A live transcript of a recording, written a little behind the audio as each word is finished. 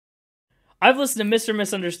I've listened to Mr.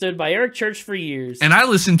 Misunderstood by Eric Church for years. And I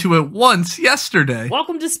listened to it once yesterday.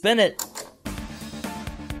 Welcome to Spin It.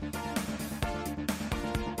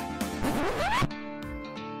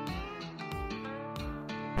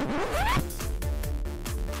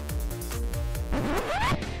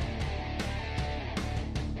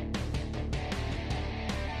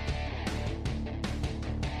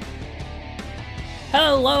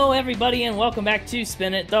 Hello, everybody, and welcome back to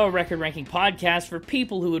Spin It, the record ranking podcast for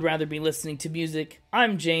people who would rather be listening to music.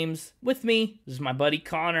 I'm James. With me is my buddy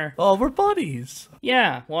Connor. Oh, we're buddies.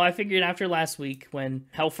 Yeah, well, I figured after last week when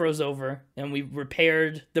hell froze over and we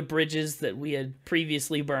repaired the bridges that we had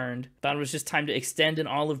previously burned, thought it was just time to extend an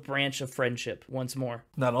olive branch of friendship once more.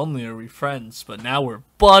 Not only are we friends, but now we're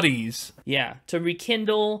buddies. Yeah, to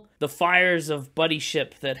rekindle the fires of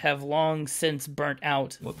buddyship that have long since burnt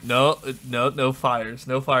out. Well, no fires.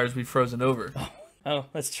 No fires we've frozen over. Oh,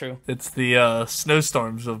 that's true. It's the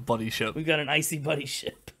snowstorms of buddyship. We've got an icy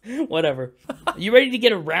buddyship. Whatever. You ready to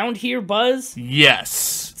get around here, Buzz?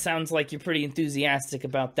 Yes. Sounds like you're pretty enthusiastic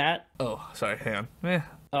about that. Oh, sorry, hang on.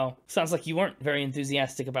 Oh, sounds like you weren't very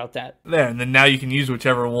enthusiastic about that. There, and then now you can use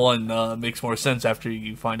whichever one makes more sense after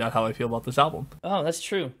you find out how I feel about this album. Oh, that's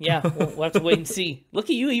true. Yeah, we'll have to wait and see. Look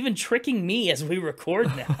at you even tricking me as we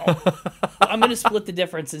record now. I'm going to split the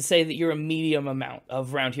difference and say that you're a medium amount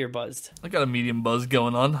of Round Here Buzzed. I got a medium buzz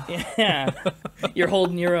going on. Yeah, you're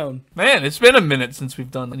holding your own. Man, it's been a minute since we've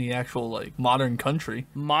done any actual, modern country.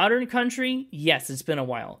 Modern country? Yes, it's been a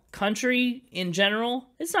while. Country, in general,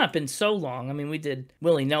 it's not been so long. I mean, we did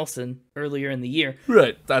Willie Nelson earlier in the year.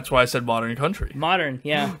 Right, that's why I said modern country. Modern,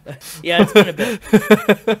 yeah. Yeah, it's been a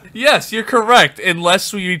bit. Yes, you're correct,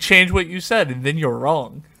 unless you change what you said, and then you're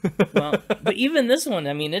wrong. Well, but even this one,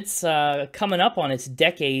 I mean, it's coming up on its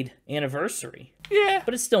decade anniversary. Yeah.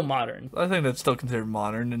 But it's still modern. I think that's still considered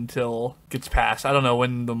modern until it gets past. I don't know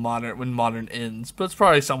when modern ends, but it's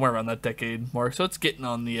probably somewhere around that decade mark, so it's getting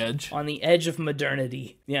on the edge. On the edge of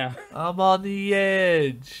modernity, yeah. I'm on the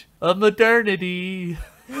edge of modernity.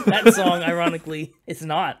 That song, ironically, it's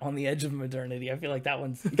not on the edge of modernity. I feel like that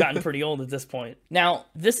one's gotten pretty old at this point. Now,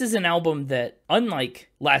 this is an album that, unlike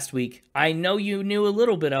last week, I know you knew a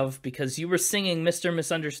little bit of because you were singing Mr.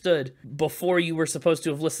 Misunderstood before you were supposed to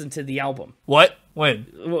have listened to the album. What? When?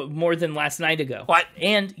 More than last night ago. What?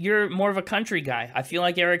 And you're more of a country guy. I feel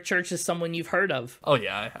like Eric Church is someone you've heard of. Oh,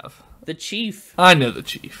 yeah, I have. The Chief. I know the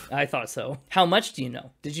Chief. I thought so. How much do you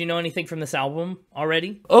know? Did you know anything from this album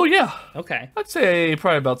already? Oh, yeah. Okay. I'd say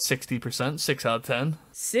probably about 60%, 6 out of 10.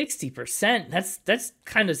 60%? That's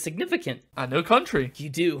kind of significant. I know country. You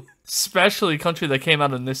do. Especially country that came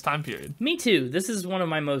out in this time period. Me too. This is one of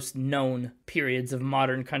my most known periods of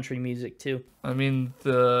modern country music, too. I mean,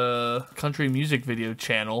 the country music video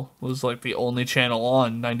channel was like the only channel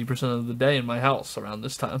on 90% of the day in my house around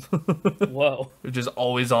this time. Whoa. Which is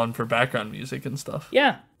always on for background music and stuff.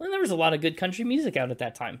 Yeah. Well, there was a lot of good country music out at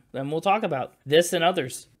that time. And we'll talk about this and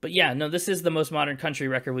others. But yeah, no, this is the most modern country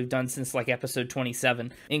record we've done since like episode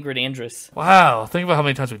 27. Ingrid Andress. Wow. Think about how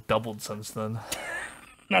many times we've doubled since then.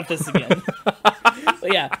 Not this again.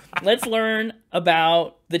 But yeah, let's learn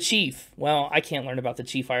about the Chief. Well, I can't learn about the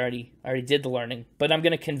Chief. I already did the learning, but I'm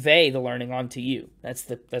going to convey the learning onto you. That's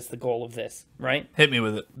the goal of this, right? Hit me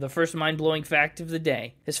with it. The first mind-blowing fact of the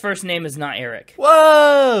day. His first name is not Eric.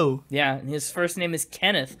 Whoa! Yeah, and his first name is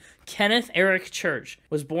Kenneth. Kenneth Eric Church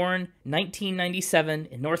was born 1997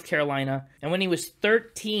 in North Carolina, and when he was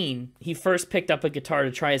 13, he first picked up a guitar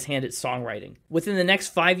to try his hand at songwriting. Within the next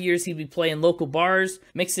 5 years, he'd be playing local bars,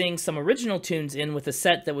 mixing some original tunes in with a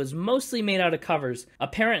set that was mostly made out of covers.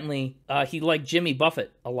 Apparently, he liked Jimmy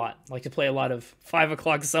Buffett a lot, liked to play a lot of 5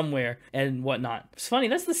 O'Clock Somewhere and whatnot. It's funny,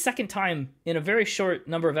 that's the second time in a very short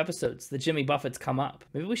number of episodes that Jimmy Buffett's come up.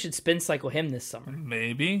 Maybe we should spin cycle him this summer.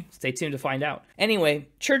 Maybe. Stay tuned to find out. Anyway,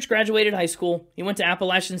 Church graduated high school. He went to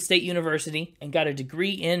Appalachian State University and got a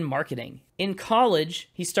degree in marketing. In college,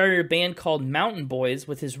 he started a band called Mountain Boys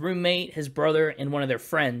with his roommate, his brother, and one of their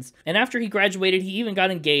friends. And after he graduated, he even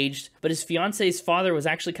got engaged, but his fiance's father was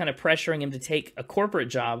actually kind of pressuring him to take a corporate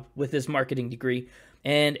job with his marketing degree.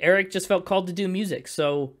 And Eric just felt called to do music,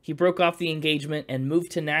 so he broke off the engagement and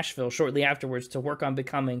moved to Nashville shortly afterwards to work on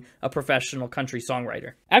becoming a professional country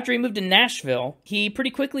songwriter. After he moved to Nashville, he pretty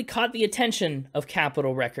quickly caught the attention of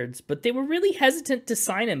Capitol Records, but they were really hesitant to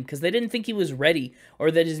sign him because they didn't think he was ready or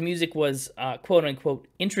that his music was, quote-unquote,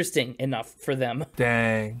 interesting enough for them.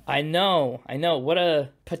 Dang. I know. What a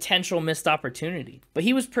potential missed opportunity. But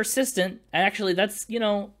he was persistent, and actually that's,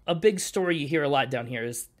 a big story you hear a lot down here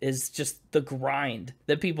is just the grind grind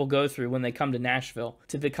that people go through when they come to Nashville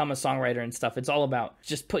to become a songwriter and stuff. It's all about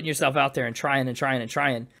just putting yourself out there and trying and trying and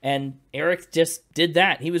trying. And Eric just did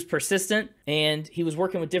that. He was persistent, and he was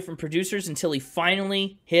working with different producers until he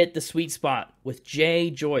finally hit the sweet spot with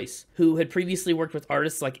Jay Joyce, who had previously worked with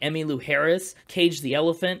artists like Emmylou Harris, Cage the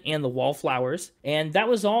Elephant, and the Wallflowers. And that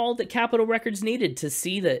was all that Capitol Records needed to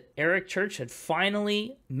see that Eric Church had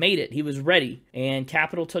finally made it. He was ready, and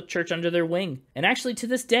Capitol took Church under their wing. And actually, to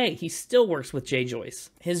this day, he still works with Jay Joyce.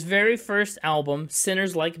 His very first album,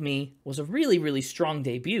 Sinners Like Me, was a really, really strong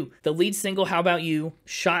debut. The lead single, How About You,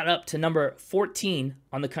 shot up to number 14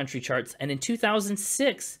 on the country charts, and in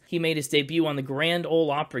 2006, he made his debut on the Grand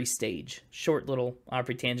Ole Opry stage. Short little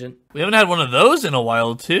Opry tangent. We haven't had one of those in a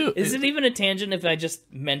while, too. Is it even a tangent if I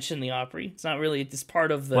just mention the Opry? It's not really, it's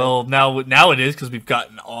part of the... Well, now it is, because we've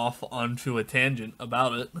gotten off onto a tangent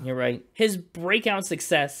about it. You're right. His breakout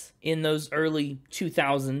success in those early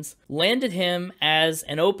 2000s landed him as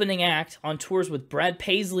an opening act on tours with Brad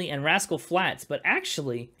Paisley and Rascal Flatts, but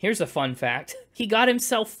actually, here's a fun fact. He got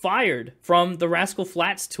himself fired from the Rascal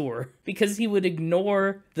Flatts tour because he would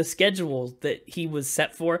ignore the schedule that he was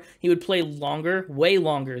set for. He would play longer, way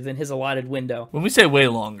longer than his allotted window. When we say way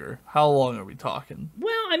longer, how long are we talking?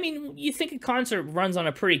 Well, I mean, you think a concert runs on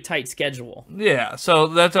a pretty tight schedule. Yeah, so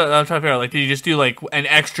that's what I'm trying to figure out. Like, did you just do, like, an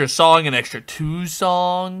extra song, an extra 2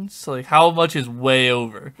 songs? Like, how much is way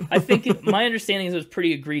over? I think my understanding is it was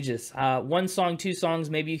pretty egregious. 1 song, 2 songs,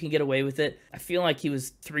 maybe you can get away with it. I feel like he was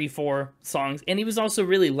 3, 4 songs. And he was also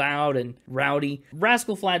really loud and rowdy.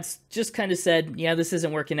 Rascal Flatts just kind of said, yeah, this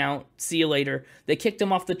isn't working out. See you later. They kicked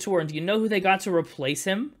him off the tour. And do you know who they got to replace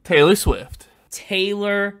him? Taylor Swift.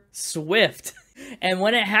 Taylor Swift. And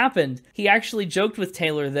when it happened, he actually joked with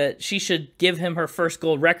Taylor that she should give him her first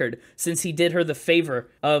gold record since he did her the favor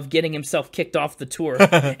of getting himself kicked off the tour.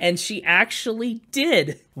 And she actually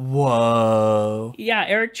did. Whoa. Yeah,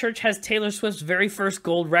 Eric Church has Taylor Swift's very first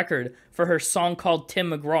gold record for her song called Tim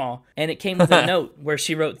McGraw, and it came with a note where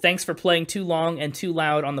she wrote, "Thanks for playing too long and too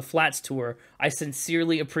loud on the Flats tour. I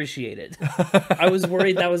sincerely appreciate it." I was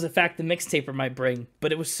worried that was a fact the mixtaper might bring,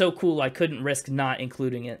 but it was so cool I couldn't risk not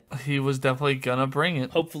including it. He was definitely gonna bring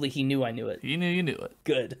it. Hopefully he knew I knew it. He knew you knew it.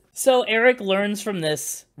 Good. So Eric learns from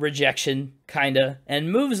this rejection, kinda,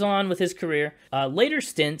 and moves on with his career. Later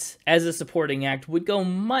stints as a supporting act would go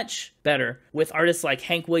much better with artists like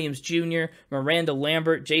Hank Williams Jr., Miranda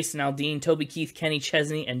Lambert, Jason Aldean, Toby Keith, Kenny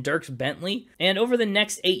Chesney, and Dierks Bentley. And over the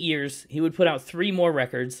next 8 years, he would put out 3 more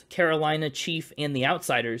records, Carolina, Chief, and The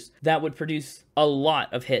Outsiders, that would produce a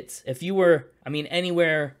lot of hits. If you were,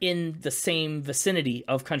 anywhere in the same vicinity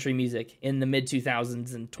of country music in the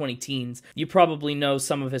mid-2000s and 20-teens, you probably know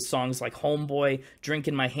some of his songs like Homeboy, Drink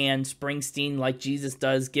in My Hand, Springsteen, Like Jesus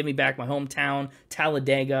Does, Give Me Back My Hometown,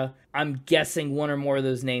 Talladega. I'm guessing one or more of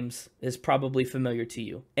those names is probably familiar to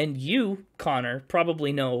you. And you, Connor,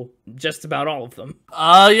 probably know just about all of them.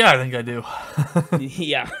 Yeah, I think I do.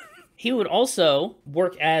 Yeah. He would also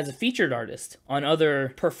work as a featured artist on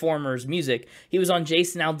other performers' music. He was on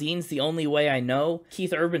Jason Aldean's The Only Way I Know,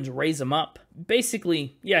 Keith Urban's Raise 'Em Up.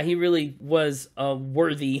 Basically, yeah, he really was a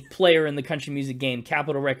worthy player in the country music game.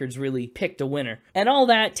 Capitol Records really picked a winner. And all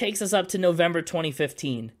that takes us up to November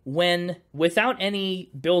 2015, when, without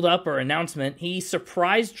any build-up or announcement, he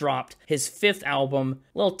surprise dropped his 5th album,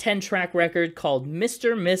 a little 10-track record called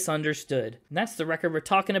Mr. Misunderstood. And that's the record we're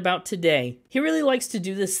talking about today. He really likes to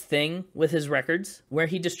do this thing with his records, where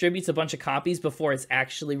he distributes a bunch of copies before it's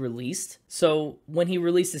actually released. So when he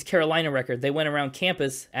released his Carolina record, they went around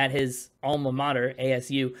campus at his alma mater,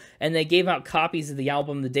 ASU, and they gave out copies of the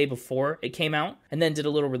album the day before it came out, and then did a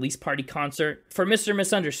little release party concert. For Mr.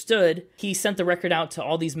 Misunderstood, he sent the record out to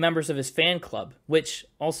all these members of his fan club, which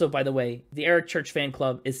also, by the way, the Eric Church fan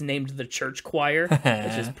club is named the Church Choir,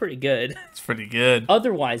 which is pretty good. It's pretty good.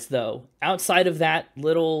 Otherwise, though, outside of that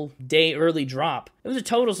little day early drop, it was a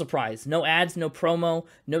total surprise. No ads, no promo,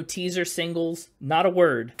 no teaser singles, not a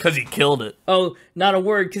word. Because he killed it. Oh, not a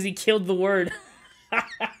word, because he killed the word.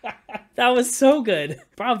 That was so good.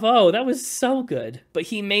 Bravo, that was so good. But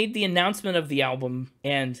he made the announcement of the album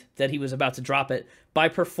and that he was about to drop it by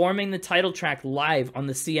performing the title track live on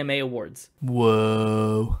the CMA Awards.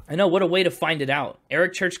 Whoa. I know, what a way to find it out.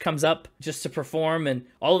 Eric Church comes up just to perform, and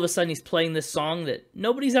all of a sudden he's playing this song that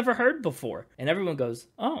nobody's ever heard before. And everyone goes,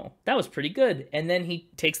 oh, that was pretty good. And then he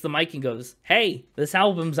takes the mic and goes, hey, this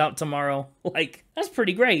album's out tomorrow. Like, that's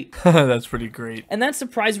pretty great. That's pretty great. And that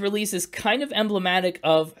surprise release is kind of emblematic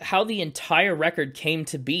of how the entire record came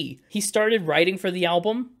to be. He started writing for the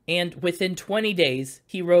album, And within 20 days,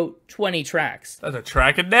 he wrote 20 tracks. That's a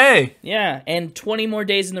track a day. Yeah, and 20 more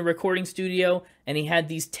days in the recording studio, and he had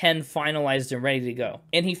these 10 finalized and ready to go.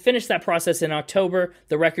 And he finished that process in October.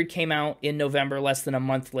 The record came out in November, less than a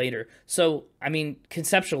month later. So, I mean,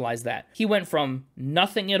 conceptualize that. He went from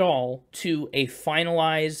nothing at all to a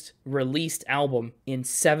finalized, released album in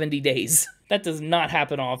 70 days. That does not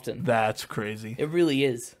happen often. That's crazy. It really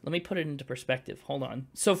is. Let me put it into perspective. Hold on.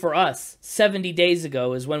 So for us, 70 days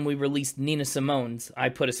ago is when we released Nina Simone's I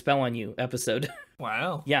Put a Spell on You episode.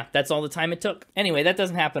 Wow. Yeah, that's all the time it took. Anyway, that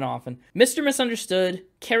doesn't happen often. Mr. Misunderstood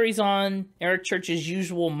carries on Eric Church's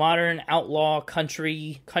usual modern outlaw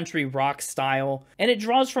country rock style, and it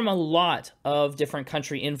draws from a lot of different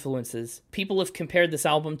country influences. People have compared this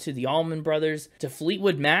album to the Allman Brothers, to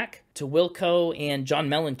Fleetwood Mac, to Wilco, and John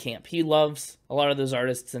Mellencamp. He loves a lot of those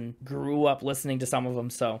artists and grew up listening to some of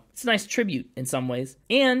them, so it's a nice tribute in some ways.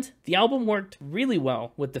 And the album worked really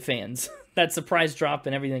well with the fans. That surprise drop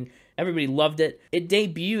and everything. Everybody loved it. It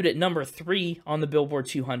debuted at number 3 on the Billboard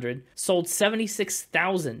 200, sold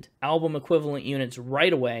 76,000 album equivalent units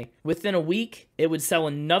right away. Within a week, it would sell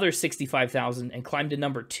another 65,000 and climb to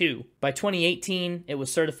number 2. By 2018, it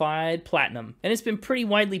was certified platinum, and it's been pretty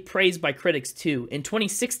widely praised by critics too. In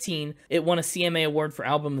 2016, it won a CMA Award for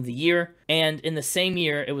Album of the Year, and in the same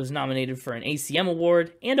year, it was nominated for an ACM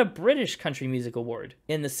Award and a British Country Music Award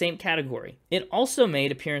in the same category. It also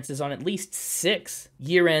made appearances on at least 6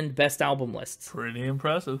 year-end Best Album lists. Pretty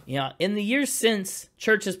impressive. Yeah, in the years since,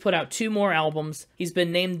 Church has put out 2 more albums. He's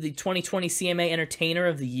been named the 2020 CMA Entertainer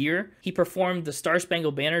of the Year. He performed the Star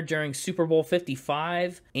Spangled Banner during Super Bowl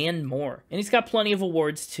 55 and more. And he's got plenty of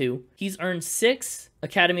awards too. He's earned 6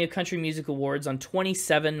 Academy of Country Music Awards on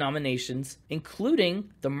 27 nominations, including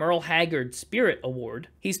the Merle Haggard Spirit Award.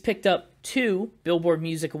 He's picked up 2 Billboard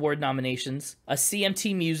Music Award nominations, a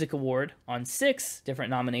CMT Music Award on 6 different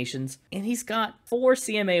nominations, and he's got 4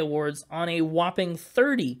 CMA Awards on a whopping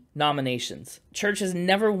 30 nominations. Church has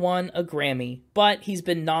never won a Grammy, but he's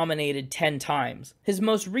been nominated 10 times. His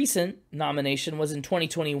most recent nomination was in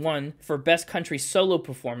 2021 for Best Country Solo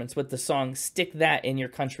Performance with the song Stick That in Your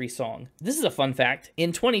Country Song. This is a fun fact.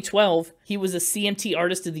 In 2012, he was a CMT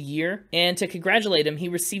Artist of the Year, and to congratulate him, he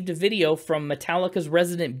received a video from Metallica's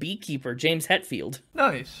resident beekeeper, James Hetfield.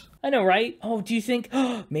 Nice. I know, right? Oh, do you think,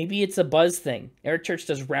 maybe it's a buzz thing? Eric Church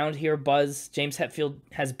does round here buzz. James Hetfield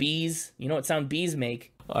has bees. You know what sound bees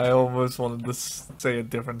make? I almost wanted to say a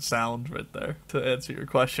different sound right there to answer your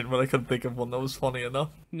question, but I couldn't think of one that was funny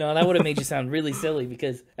enough. No, that would have made you sound really silly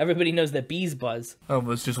because everybody knows that bees buzz. I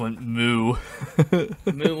almost just went moo.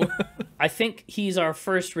 Moo. I think he's our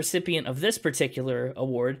first recipient of this particular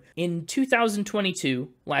award. In 2022,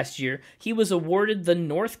 last year, he was awarded the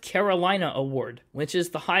North Carolina Award, which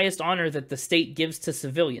is the highest honor that the state gives to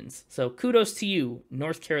civilians. So kudos to you,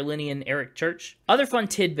 North Carolinian Eric Church. Other fun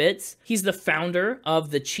tidbits, he's the founder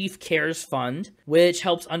of the Chief Cares Fund, which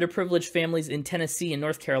helps underprivileged families in Tennessee and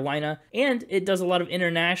North Carolina, and it does a lot of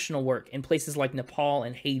international work in places like Nepal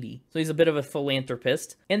and Haiti. So he's a bit of a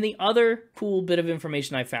philanthropist. And the other cool bit of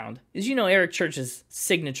information I found is, you know, Eric Church's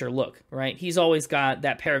signature look, right? He's always got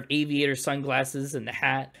that pair of aviator sunglasses and the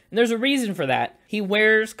hat. And there's a reason for that. He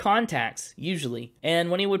wears contacts, usually.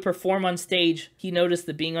 And when he would perform on stage, he noticed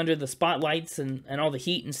that being under the spotlights and all the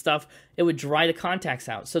heat and stuff, it would dry the contacts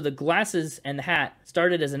out. So the glasses and the hat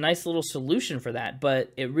started as a nice little solution for that,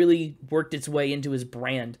 but it really worked its way into his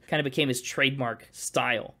brand, kind of became his trademark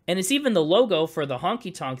style. And it's even the logo for the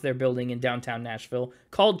honky tonk they're building in downtown Nashville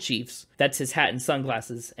called Chiefs. That's his hat and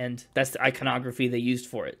sunglasses, and that's the iconography they used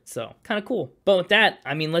for it. So kind of cool. But with that,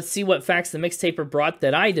 I mean, let's see what facts the mixtaper brought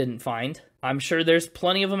that I didn't find. I'm sure there's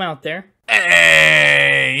plenty of them out there.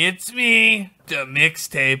 Hey, it's me, the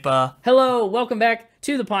mixtaper. Hello, welcome back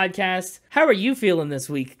to the podcast. How are you feeling this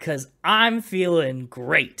week? Because I'm feeling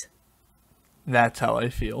great. That's how I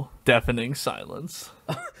feel. Deafening silence.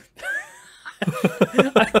 I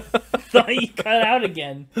thought you cut out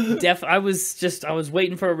again. I was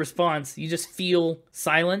waiting for a response. You just feel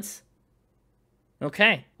silence?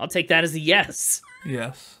 Okay, I'll take that as a yes.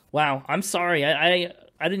 Yes. Wow, I'm sorry.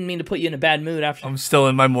 I didn't mean to put you in a bad mood after. I'm still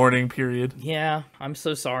in my mourning period. Yeah, I'm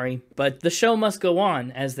so sorry. But the show must go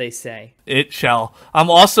on, as they say. It shall.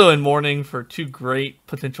 I'm also in mourning for 2 great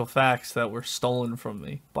potential facts that were stolen from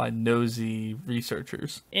me by nosy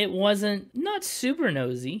researchers. It wasn't, not super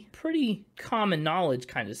nosy, pretty common knowledge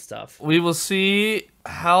kind of stuff. We will see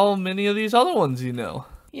how many of these other ones you know.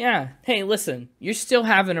 Yeah. Hey, listen, you're still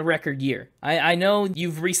having a record year. I know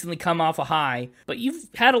you've recently come off a high, but you've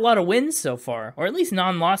had a lot of wins so far, or at least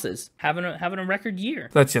non-losses. Having a record year.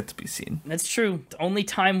 That's yet to be seen. That's true. Only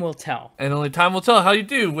time will tell. And only time will tell how you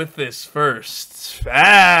do with this first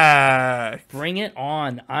fact. Bring it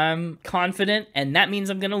on. I'm confident, and that means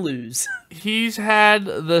I'm going to lose. He's had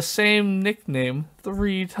the same nickname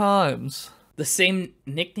 3 times. The same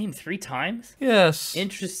nickname 3 times? Yes.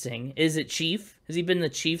 Interesting. Is it Chief? Has he been the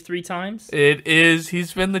Chief 3 times? It is.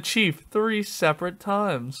 He's been the Chief 3 separate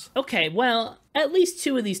times. Okay, well, at least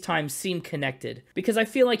 2 of these times seem connected, because I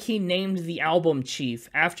feel like he named the album Chief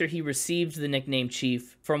after he received the nickname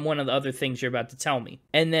Chief from one of the other things you're about to tell me.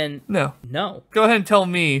 And then... No. Go ahead and tell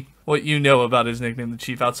me what you know about his nickname, the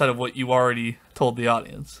Chief, outside of what you already told the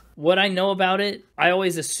audience. What I know about it, I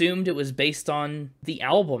always assumed it was based on the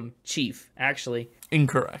album Chief, actually.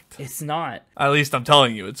 Incorrect. It's not. At least I'm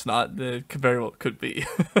telling you it's not. It very well could be.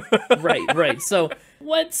 Right. So,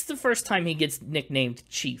 what's the first time he gets nicknamed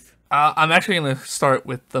Chief? I'm actually going to start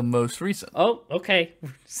with the most recent. Oh, okay.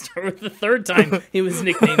 Start with the 3rd time he was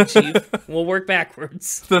nicknamed Chief. We'll work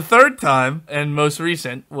backwards. The 3rd time, and most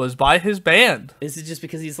recent, was by his band. Is it just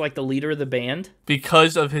because he's like the leader of the band?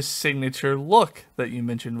 Because of his signature look that you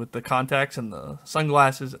mentioned with the contacts and the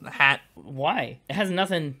sunglasses and the hat. Why? It has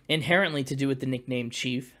nothing inherently to do with the nickname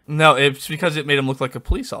Chief. No, it's because it made him look like a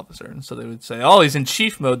police officer. And so they would say, oh, he's in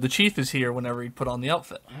chief mode. The chief is here whenever he'd put on the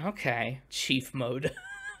outfit. Okay. Chief mode.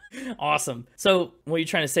 Awesome. So what you're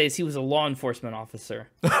trying to say is he was a law enforcement officer.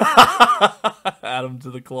 Add him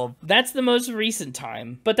to the club. That's the most recent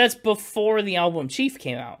time, but that's before the album Chief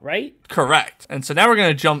came out, right? Correct. And so now we're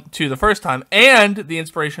going to jump to the first time and the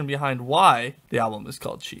inspiration behind why the album is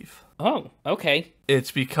called Chief. Oh, okay.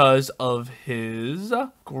 It's because of his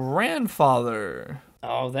grandfather.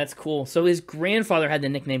 Oh, that's cool. So his grandfather had the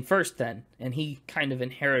nickname first then, and he kind of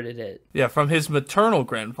inherited it. Yeah, from his maternal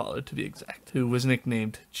grandfather, to be exact, who was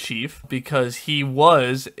nicknamed Chief because he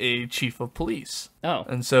was a chief of police. Oh.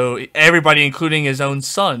 And so everybody, including his own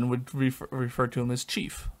son, would refer to him as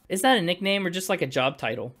Chief. Is that a nickname or just like a job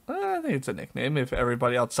title? I think it's a nickname if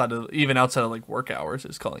everybody outside of like work hours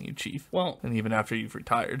is calling you Chief. Well, and even after you've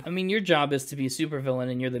retired. I mean, your job is to be a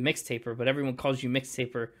supervillain and you're the mixtaper, but everyone calls you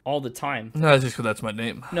mixtaper all the time. No, that's just because that's my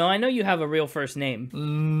name. No, I know you have a real first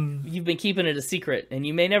name. You've been keeping it a secret and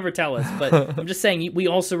you may never tell us, but I'm just saying we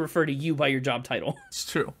also refer to you by your job title.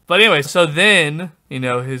 It's true. But anyway, so then,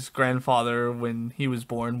 his grandfather, when he was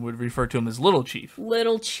born, would refer to him as Little Chief.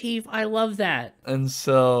 Little Chief, I love that. And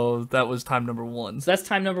so that was time number 1. So that's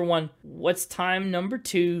time number 1. What's time number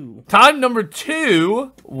 2? Time number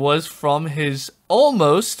 2 was from his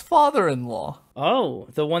almost father-in-law. Oh,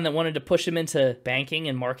 the one that wanted to push him into banking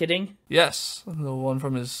and marketing? Yes, the one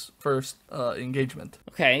from his first engagement.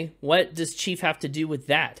 Okay, what does Chief have to do with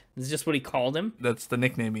that? Is this just what he called him? That's the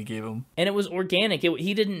nickname he gave him. And it was organic.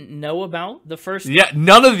 He didn't know about the first... Yeah,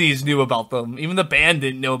 none of these knew about them. Even the band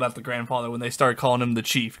didn't know about the grandfather when they started calling him the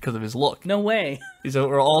Chief because of his look. No way. These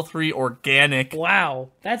were all 3 organic. Wow,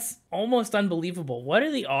 that's almost unbelievable. What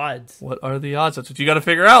are the odds? What are the odds? That's what you got to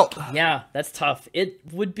figure out. Yeah, that's tough. It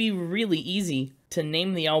would be really easy to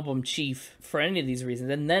name the album Chief for any of these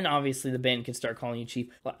reasons, and then obviously the band could start calling you Chief.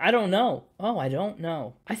 But I don't know. Oh, I don't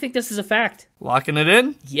know. I think this is a fact. Locking it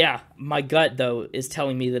in? Yeah, my gut, though, is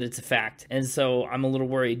telling me that it's a fact, and so I'm a little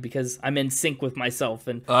worried because I'm in sync with myself.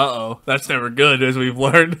 And uh-oh, that's never good, as we've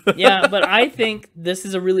learned. Yeah, but I think this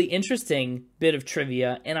is a really interesting bit of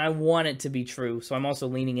trivia, and I want it to be true, so I'm also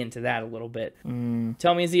leaning into that a little bit.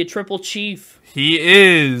 Tell me, is he a triple chief? He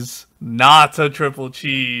is not a triple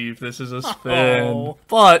chief. This is a spin.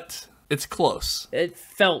 But it's close. It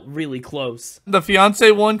felt really close. The fiance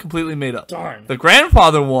one, completely made up. Darn. The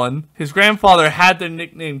grandfather one, his grandfather had the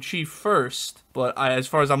nickname Chief first, but as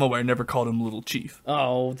far as I'm aware, never called him Little Chief.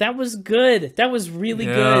 Oh, that was good. That was really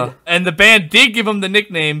good. And the band did give him the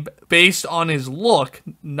nickname based on his look,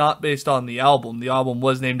 not based on the album. The album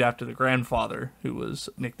was named after the grandfather, who was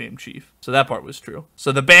nicknamed Chief. So that part was true.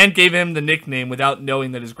 So the band gave him the nickname without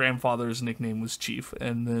knowing that his grandfather's nickname was Chief,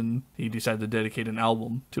 and then he decided to dedicate an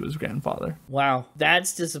album to his grandfather. Wow,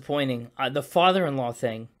 that's disappointing. The father-in-law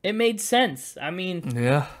thing, it made sense. I mean,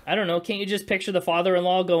 yeah. I don't know, can't you just picture the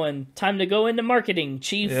father-in-law going, time to go into marketing,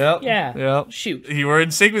 Chief? Yep. Yeah. Yep. Shoot. You were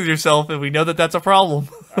in sync with yourself, and we know that that's a problem.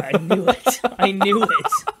 I knew it. I knew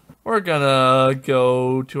it. We're gonna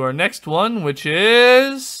go to our next one, which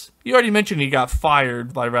is You already mentioned he got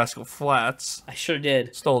fired by Rascal Flatts. I sure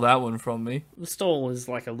did. Stole that one from me. Stole is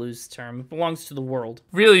like a loose term. It belongs to the world.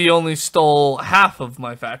 Really, you only stole half of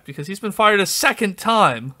my fact because he's been fired a second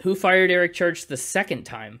time. Who fired Eric Church the second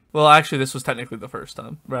time? Well, actually, this was technically the first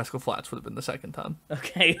time. Rascal Flatts would have been the second time.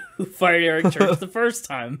 Okay, who fired Eric Church the first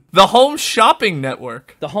time? The Home Shopping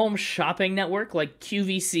Network. The Home Shopping Network? Like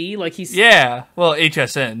QVC? Like he's... Yeah, well,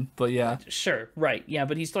 HSN, but yeah. Sure, right. Yeah,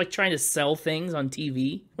 but he's like trying to sell things on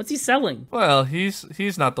TV. What's he selling? Well,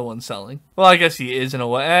 he's not the one selling. Well, I guess he is in a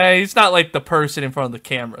way. He's not like the person in front of the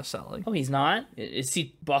camera selling. Oh, he's not? Is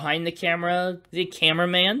he behind the camera? Is he a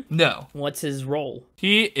cameraman? No. What's his role?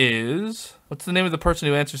 He is... What's the name of the person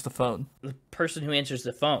who answers the phone? The person who answers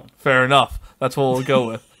the phone. Fair enough. That's what we'll go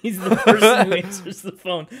with. He's the person who answers the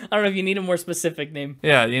phone. I don't know if you need a more specific name.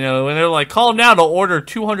 Yeah, you know, when they're like, call now to order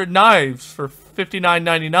 200 knives for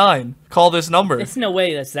 $59.99. Call this number. There's no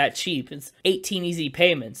way that's that cheap. It's 18 easy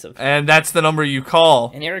payments. And that's the number you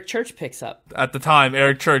call. And Eric Church picks up. At the time,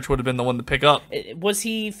 Eric Church would have been the one to pick up. Was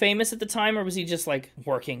he famous at the time, or was he just, like,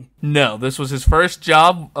 working? No, this was his first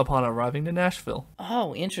job upon arriving to Nashville.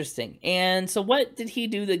 Oh, interesting. And so what did he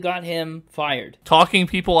do that got him fired? Talking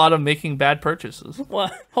people out of making bad purchases.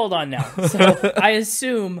 Well, hold on now. So I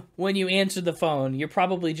assume when you answer the phone, you're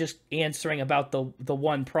probably just answering about the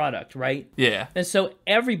one product, right? Yeah. And so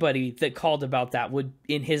everybody that called about that would,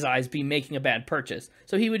 in his eyes, be making a bad purchase.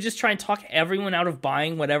 So he would just try and talk everyone out of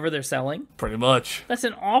buying whatever they're selling? Pretty much. That's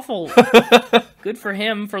an awful... Good for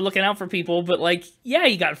him for looking out for people, but, like, yeah,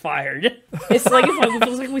 he got fired. It's like if it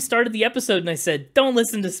was like we started the episode and I said, don't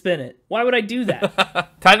listen to Spin It. Why would I do that?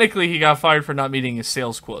 Technically, he got fired for not meeting his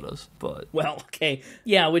sales quotas, but... Well, okay.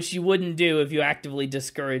 Yeah, which you wouldn't do if you actively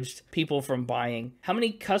discouraged people from buying. How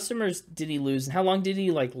many customers did he lose, and how long did he,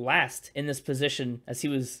 like, last in this position as he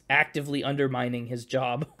was actively undermining his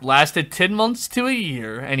job? Lasted 10 months to a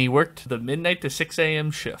year, and he worked the midnight to 6 a.m.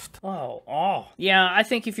 shift. Oh. Yeah, I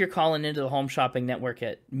think if you're calling into the Home Shopping Network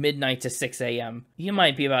at midnight to 6 a.m., you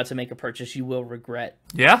might be about to make a purchase you will regret.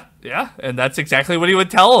 Yeah, and that's exactly what he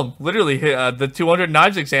would tell him. Literally, the 200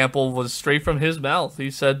 knives example was straight from his mouth. He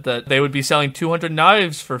said that they would be selling 200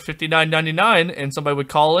 knives for $59.99, and somebody would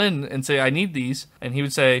call in and say, I need these, and he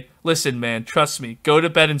would say, listen, man, trust me, go to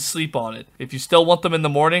bed and sleep on it. If you still want them in the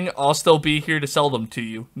morning, I'll still be here to sell them to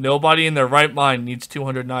you. Nobody in their right mind needs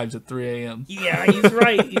 200 knives at 3 a.m. Yeah, he's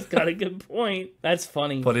right. He's got a good point. That's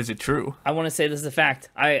funny. But is it true? I want to say this is a fact.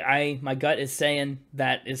 My gut is saying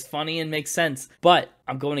that is funny and makes sense, but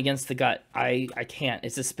I'm going against the gut. I can't.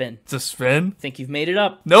 It's a spin. It's a spin? Think you've made it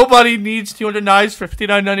up. Nobody needs 200 knives for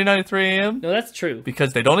 $59.99 at 3 a.m.? No, that's true.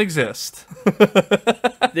 Because they don't exist.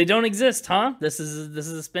 They don't exist, huh? This is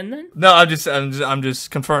a spin then? No, I'm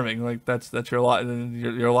just confirming. Like that's your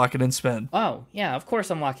you're locking in spin. Oh, yeah, of course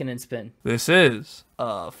I'm locking in spin. This is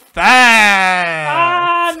a fact.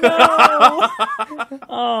 Ah, no.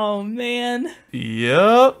 Oh, man.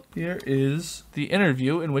 Yep. Here is the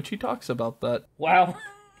interview in which he talks about that. Wow.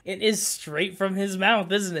 It is straight from his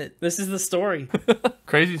mouth, isn't it? This is the story.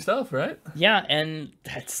 Crazy stuff, right? Yeah, and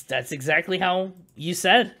that's exactly how you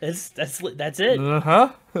said. That's it.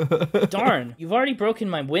 Uh-huh. Darn, you've already broken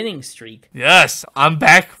my winning streak. Yes, I'm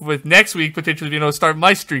back with next week potentially being able to start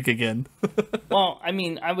my streak again. Well, I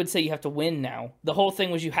mean, I would say you have to win now. The whole thing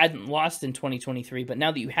was you hadn't lost in 2023, but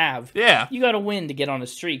now that you have, yeah, you got to win to get on a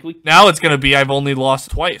streak. Now it's going to be I've only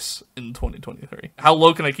lost twice in 2023. How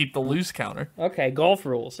low can I keep the lose counter? Okay, golf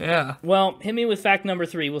rules. Yeah. Well, hit me with fact number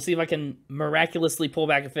 3. We'll see if I can miraculously pull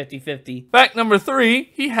back a 50-50. Fact number 3,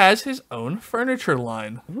 he has his own furniture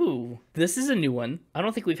line. Ooh, this is a new one. I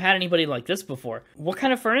don't think we've had anybody like this before. What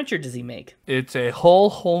kind of furniture does he make? It's a whole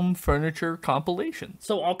home furniture compilation.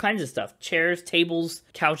 So all kinds of stuff. Chairs, tables,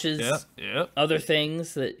 couches, yeah. Other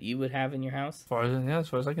things that you would have in your house. As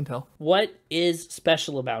far as I can tell. What is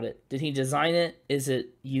special about it? Did he design it? Is it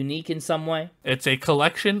unique in some way? It's a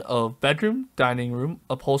collection of bedroom, dining room,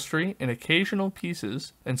 upholstery, and occasional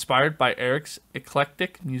pieces inspired by Eric's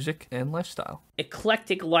eclectic music and lifestyle.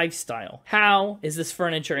 Eclectic lifestyle. How is this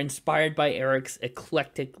furniture inspired by Eric's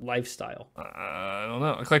eclectic lifestyle? I don't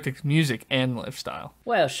know. Eclectic music and lifestyle.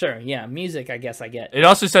 Well, sure. Yeah, music, I guess I get. It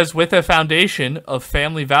also says, with a foundation of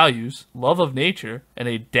family values, love of nature, and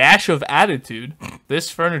a dash of attitude, this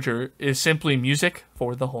furniture is simply music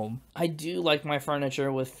for the home. I do like my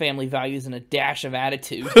furniture with family values and a dash of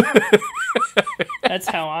attitude. That's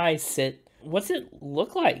how I sit. What's it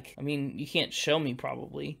look like? I mean, you can't show me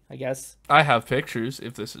probably, I guess. I have pictures,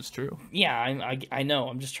 if this is true. Yeah, I know.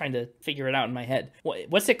 I'm just trying to figure it out in my head.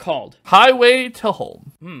 What's it called? Highway to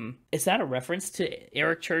Home. Is that a reference to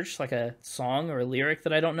Eric Church, like a song or a lyric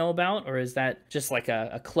that I don't know about? Or is that just like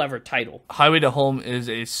a clever title? Highway to Home is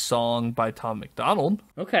a song by Tom McDonald.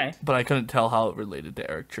 Okay. But I couldn't tell how it related to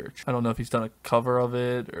Eric Church. I don't know if he's done a cover of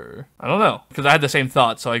it or... I don't know. Because I had the same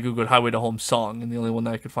thought, so I googled Highway to Home song, and the only one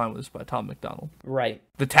that I could find was by Tom McDonald. Right.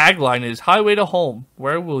 The tagline is, Highway to Home,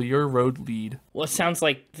 where will your road lead? Well, it sounds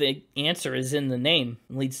like the answer is in the name.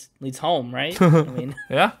 Leads home, right? I mean...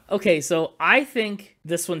 Yeah? Okay, so I think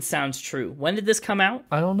this one sounds true. When did this come out?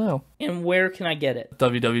 I don't know. And where can I get it?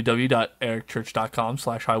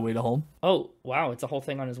 www.ericchurch.com/highway to home. Oh, wow, it's a whole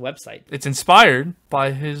thing on his website. It's inspired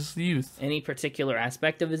by his youth. Any particular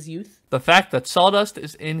aspect of his youth? The fact that sawdust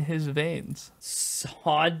is in his veins.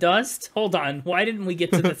 Sawdust? Hold on, why didn't we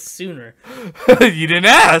get to this sooner? You didn't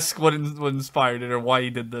ask what inspired it or why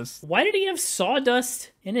he did this. Why did he have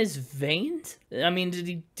sawdust in his veins? I mean, did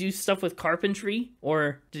he do stuff with carpentry?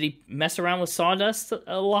 Or did he mess around with sawdust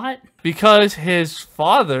a lot? Because his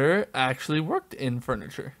father actually worked in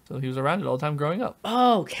furniture. So he was around it all the time growing up.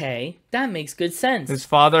 Okay, that makes good sense. His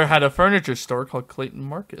father had a furniture store called Clayton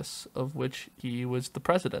Marcus, of which he was the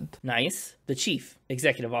president. Nice. The chief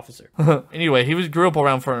executive officer. Anyway, he grew up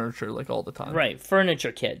around furniture like all the time. Right,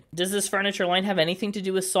 furniture kid. Does this furniture line have anything to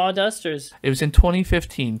do with sawdust, or is... It was in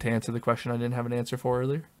 2015 to answer the question I didn't have an answer for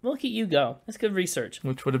earlier. Look at you go. That's good research.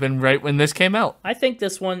 Which would have been right when this came out. I think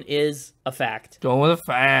this one is a fact. Going with a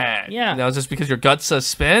fact. Yeah. Now, is this because your gut says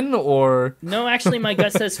spin, or... No, actually, my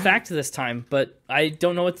gut says fact this time, but I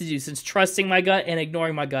don't know what to do since trusting my gut and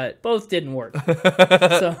ignoring my gut both didn't work.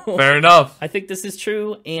 So fair enough. I think this is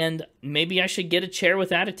true, and maybe I should get a chair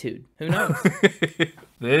with attitude. Who knows?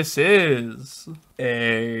 This is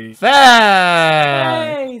a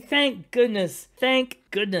fact. Hey, thank goodness. Thank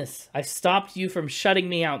goodness. I stopped you from shutting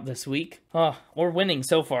me out this week. Or winning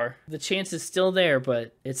so far. The chance is still there,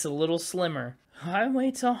 but it's a little slimmer.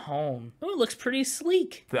 Highway to Home. Oh, it looks pretty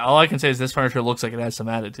sleek. All I can say is this furniture looks like it has some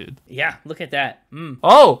attitude. Yeah, look at that.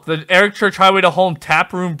 Oh, the Eric Church Highway to Home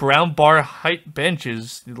tap room brown bar height bench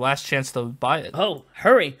is the last chance to buy it. Oh,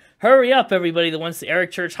 hurry. Hurry up, everybody that wants the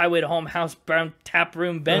Eric Church Highway to Home house brown tap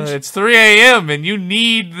room bench. It's 3 a.m. and you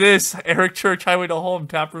need this Eric Church Highway to Home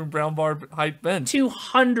tap room brown bar height bench.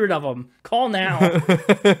 200 of them. Call now.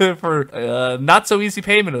 For not so easy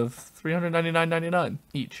payment of $399.99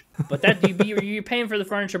 each. But that you're paying for the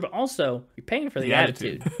furniture, but also you're paying for the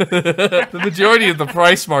attitude. The majority of the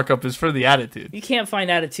price markup is for the attitude. You can't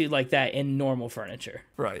find attitude like that in normal furniture.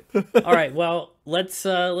 Right. All right. Well, let's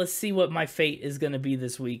see what my fate is going to be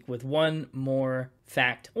this week with one more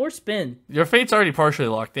fact or spin. Your fate's already partially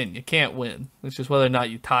locked in. You can't win. It's just whether or not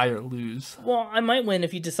you tie or lose. Well, I might win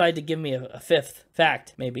if you decide to give me a fifth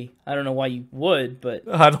fact, maybe. I don't know why you would, but...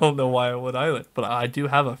 I don't know why I would either, but I do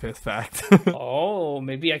have a fifth fact. Oh,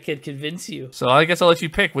 maybe I could convince you. So I guess I'll let you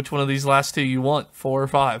pick which one of these last two you want, 4 or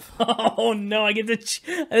 5. Oh, no, I get to...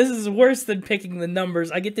 This is worse than picking the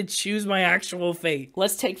numbers. I get to choose my actual fate.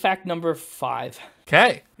 Let's take fact number 5.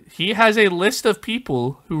 Okay. He has a list of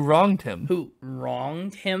people who wronged him. Who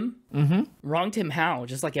wronged him? Mm-hmm. Wronged him how?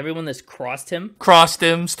 Just like everyone that's crossed him? Crossed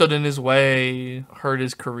him, stood in his way, hurt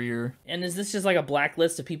his career. And is this just like a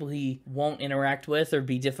blacklist of people he won't interact with or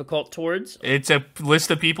be difficult towards? It's a list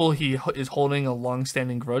of people he is holding a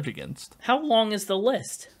long-standing grudge against. How long is the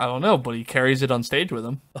list? I don't know, but he carries it on stage with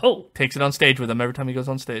him. Oh. Takes it on stage with him every time he goes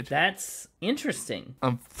on stage. That's interesting.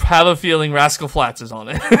 I have a feeling Rascal Flatts is on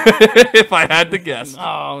it, if I had to guess.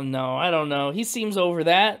 Oh, no, I don't know. He seems over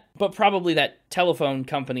that, but probably that telephone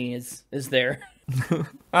company is there.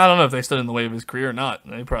 I don't know if they stood in the way of his career or not.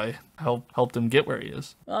 They probably helped him get where he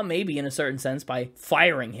is. Well, maybe in a certain sense by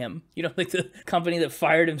firing him. You don't think the company that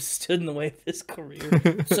fired him stood in the way of his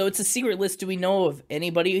career? So it's a secret list. Do we know of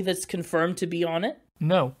anybody that's confirmed to be on it?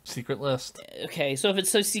 No. Secret list. Okay, so if it's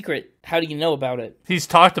so secret, how do you know about it? He's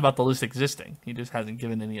talked about the list existing. He just hasn't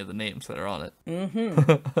given any of the names that are on it.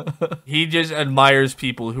 Mm-hmm. He just admires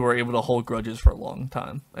people who are able to hold grudges for a long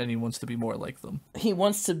time, and he wants to be more like them. He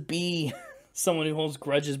wants to be someone who holds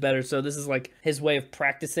grudges better, so this is like his way of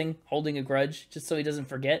practicing holding a grudge, just so he doesn't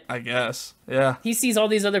forget. I guess. Yeah. He sees all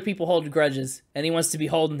these other people hold grudges, and he wants to be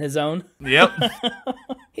holding his own. Yep.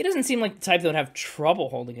 He doesn't seem like the type that would have trouble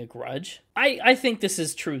holding a grudge. I think this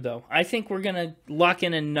is true, though. I think we're going to lock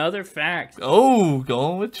in another fact. Oh,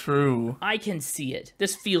 going with true. I can see it.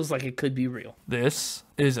 This feels like it could be real. This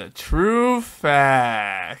is a true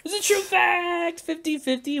fact. It's a true fact.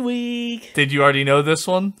 50-50 week. Did you already know this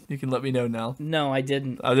one? You can let me know now. No, I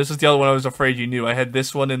didn't. This was the other one I was afraid you knew. I had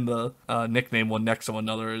this one in the nickname one next to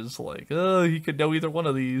another. Is like, oh, you could know either one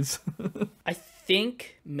of these. I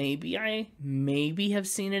think maybe I have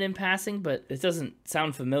seen it in passing, but it doesn't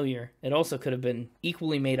sound familiar. It also could have been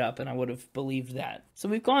equally made up, and I would have believed that. So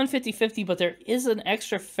we've gone 50-50, but there is an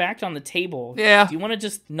extra fact on the table. Yeah. Do you want to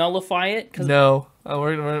just nullify it? No.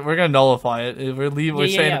 We're going to nullify it. We're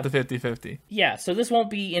saying it to 50-50. Yeah, so this won't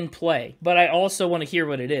be in play, but I also want to hear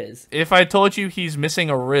what it is. If I told you he's missing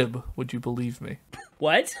a rib, would you believe me?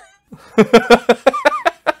 What?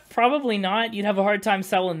 Probably not. You'd have a hard time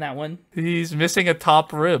selling that one. He's missing a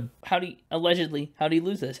top rib. Allegedly, how do you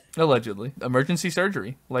lose it? Allegedly. Emergency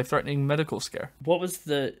surgery. Life-threatening medical scare. What was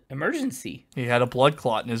the emergency? He had a blood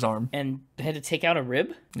clot in his arm. And had to take out a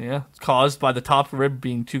rib? Yeah. It's caused by the top rib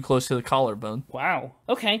being too close to the collarbone. Wow.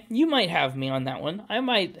 Okay, you might have me on that one. I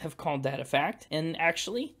might have called that a fact. And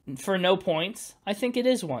actually, for no points, I think it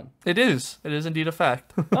is one. It is. It is indeed a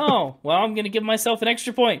fact. Oh, well, I'm going to give myself an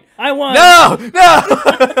extra point. I won! No!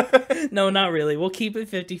 No, not really. We'll keep it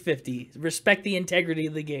 50-50. Respect the integrity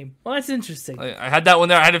of the game. Well, that's interesting. I had that one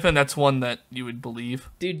there. I had a feeling that's one that you would believe.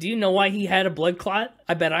 Dude, do you know why he had a blood clot?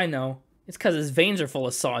 I bet I know. It's because his veins are full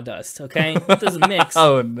of sawdust, okay? It doesn't mix.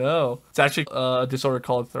 Oh, no. It's actually a disorder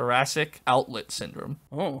called thoracic outlet syndrome.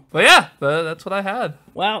 Oh. But yeah, that's what I had.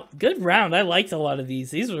 Wow, good round. I liked a lot of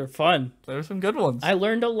these. These were fun. There were some good ones. I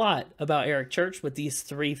learned a lot about Eric Church with these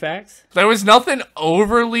 3 facts. There was nothing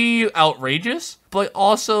overly outrageous, but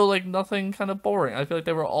also like nothing kind of boring. I feel like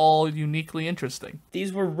they were all uniquely interesting.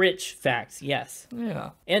 These were rich facts, yes.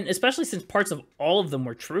 Yeah. And especially since parts of all of them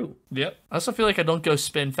were true. Yep. I also feel like I don't go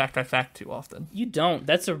spin fact by fact too often. You don't.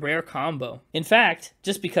 That's a rare combo. In fact,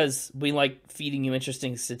 just because we like feeding you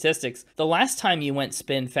interesting statistics, the last time you went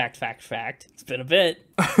spin fact, it's been a bit.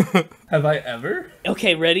 Have I ever?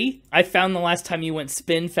 Okay, ready? I found the last time you went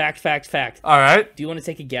spin fact. All right. Do you want to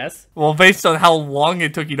take a guess? Well, based on how long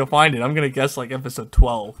it took you to find it, I'm going to guess like episode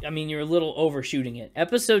 12. I mean, you're a little overshooting it.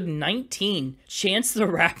 Episode 19, Chance the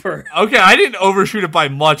Rapper. Okay, I didn't overshoot it by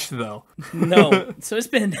much, though. No. So it's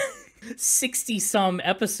been 60-some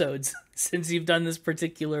episodes since you've done this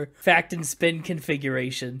particular fact and spin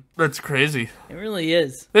configuration. That's crazy. It really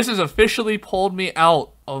is. This has officially pulled me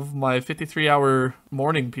out of my 53-hour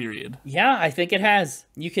morning period. Yeah, I think it has.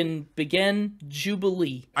 You can begin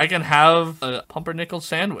Jubilee. I can have a pumpernickel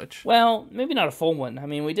sandwich. Well, maybe not a full one. I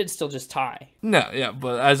mean, we did still just tie. No, yeah,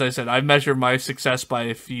 but as I said, I measure my success by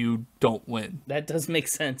if you don't win. That does make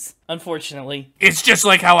sense, unfortunately. It's just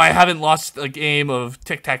like how I haven't lost a game of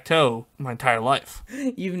tic-tac-toe my entire life.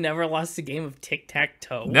 You've never lost a game of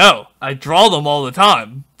tic-tac-toe? No, I draw them all the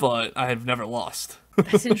time, but I have never lost.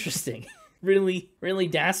 That's interesting. Really, really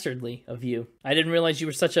dastardly of you. I didn't realize you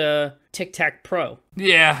were such a tic-tac pro.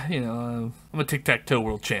 Yeah, you know, I'm a tic-tac-toe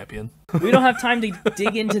world champion. We don't have time to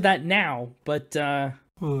dig into that now, but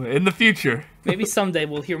in the future. Maybe someday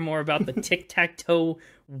we'll hear more about the tic-tac-toe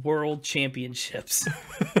world championships.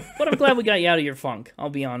 But I'm glad we got you out of your funk, I'll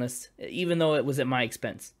be honest, even though it was at my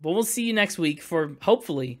expense. But we'll see you next week for,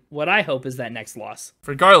 hopefully, what I hope is that next loss.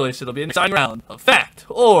 Regardless, it'll be an exciting round of fact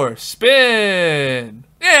or spin.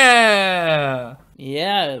 Yeah!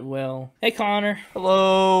 Yeah, it will. Hey, Connor.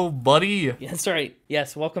 Hello, buddy. Yeah, that's right.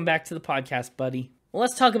 Yes, welcome back to the podcast, buddy. Well,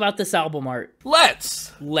 let's talk about this album art.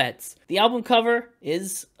 Let's. The album cover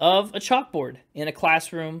is of a chalkboard in a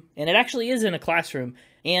classroom, and it actually is in a classroom.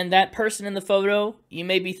 And that person in the photo, you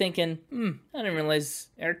may be thinking, I didn't realize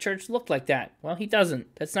Eric Church looked like that. Well, he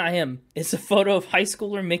doesn't. That's not him. It's a photo of high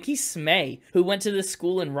schooler Mickey Smay, who went to this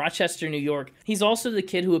school in Rochester, New York. He's also the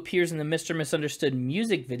kid who appears in the Mr. Misunderstood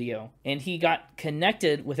music video. And he got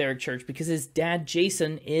connected with Eric Church because his dad,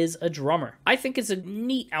 Jason, is a drummer. I think it's a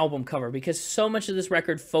neat album cover because so much of this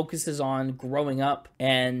record focuses on growing up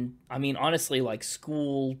and, I mean, honestly, like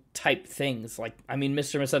school type things. Like, I mean,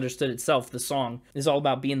 Mr. Misunderstood itself, the song, is all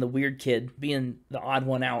about being the weird kid, being the odd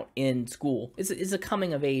one out in school. It's a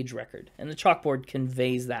coming of age record, and the chalkboard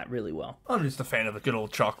conveys that really well. I'm just a fan of the good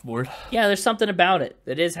old chalkboard. Yeah, there's something about it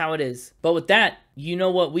that is how it is. But with that, you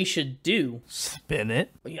know what we should do? Spin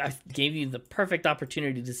it. I gave you the perfect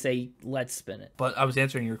opportunity to say, let's spin it. But I was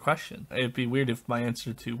answering your question. It'd be weird if my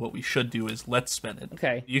answer to what we should do is let's spin it.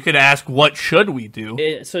 Okay. You could ask, what should we do?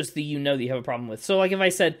 So it's the you know that you have a problem with. So like if I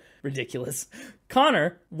said, ridiculous,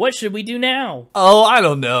 Connor, what should we do now? Oh, I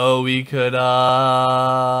don't know. We could, Oh,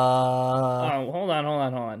 hold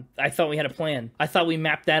on. I thought we had a plan. I thought we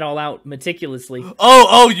mapped that all out meticulously.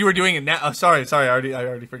 Oh, you were doing it now. Oh, sorry. I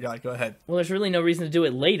already forgot. Go ahead. Well, there's really no reason to do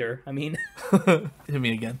it later. I mean, Hit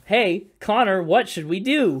me again. hey, Connor, what should we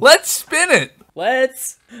do? Let's spin it.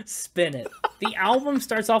 Let's spin it. The album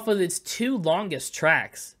starts off with its 2 longest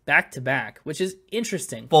tracks, back to back, which is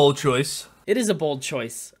interesting. Bold choice. It is a bold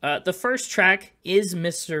choice. The first track is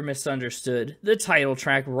Mr. Misunderstood, the title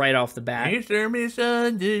track right off the bat. Mr.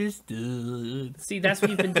 Misunderstood. See, that's what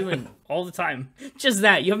you've been doing all the time. Just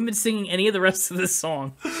that. You haven't been singing any of the rest of this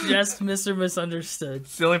song. Just Mr. Misunderstood.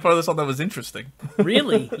 It's the only part of the song that was interesting.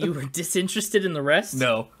 Really? You were disinterested in the rest?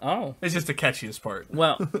 No. Oh. It's just the catchiest part.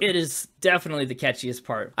 Well, it is definitely the catchiest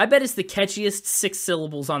part. I bet it's the catchiest 6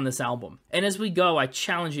 syllables on this album. And as we go, I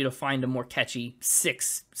challenge you to find a more catchy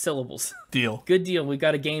 6 syllables. Deal. Good deal. We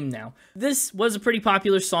got a game now. This was a pretty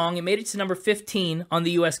popular song. It made it to number 15 on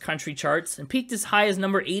the US country charts and peaked as high as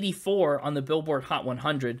number 84 on the Billboard Hot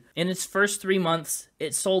 100. In its first 3 months,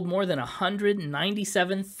 it sold more than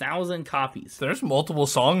 197,000 copies. There's multiple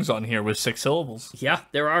songs on here with 6 syllables. Yeah,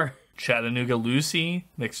 there are. Chattanooga Lucy,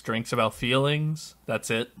 Mixed Drinks About Feelings. That's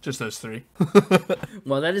it. Just those 3.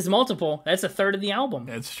 Well, that is multiple. That's a third of the album.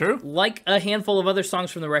 It's true. Like a handful of other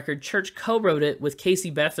songs from the record, Church co-wrote it with Casey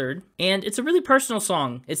Beathard, and it's a really personal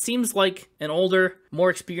song. It seems like an older, more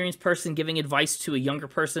experienced person giving advice to a younger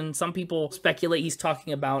person. Some people speculate he's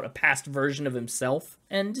talking about a past version of himself,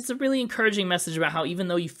 and it's a really encouraging message about how even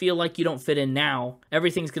though you feel like you don't fit in now,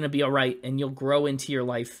 everything's going to be all right, and you'll grow into your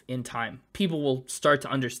life in time. People will start to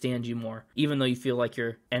understand you more, even though you feel like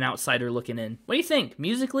you're an outsider looking in. What do you think?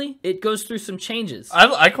 Musically, it goes through some changes.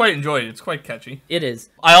 I quite enjoy it. It's quite catchy. It is.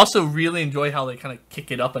 I also really enjoy how they kind of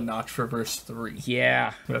kick it up a notch for verse 3.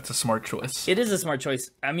 Yeah. That's a smart choice. It is a smart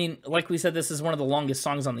choice. I mean, like we said, this is one of the longest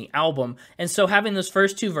songs on the album, and so having those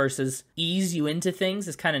first 2 verses ease you into things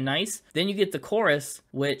is kind of nice. Then you get the chorus,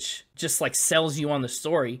 which just like sells you on the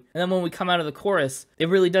story. And then when we come out of the chorus, it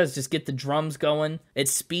really does just get the drums going. It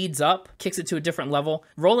speeds up, kicks it to a different level.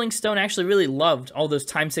 Rolling Stone actually really loved all those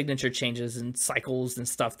time signature changes and cycles and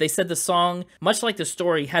stuff. They said the song, much like the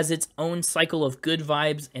story, has its own cycle of good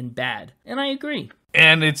vibes and bad. And I agree.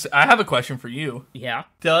 And I have a question for you. Yeah.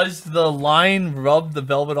 Does the line "rub the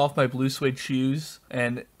velvet off my blue suede shoes"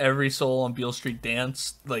 and "every soul on Beale Street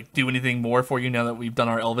dance" like do anything more for you now that we've done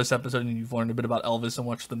our Elvis episode and you've learned a bit about Elvis and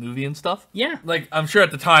watched the movie and stuff? Yeah. Like, I'm sure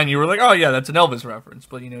at the time you were like, oh yeah, that's an Elvis reference,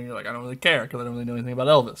 but you're like, I don't really care because I don't really know anything about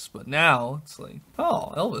Elvis. But now it's like,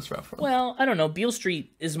 oh, Elvis reference. Well, I don't know. Beale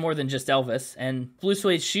Street is more than just Elvis, and Blue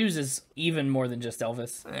Suede Shoes is even more than just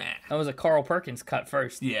Elvis. That was a Carl Perkins cut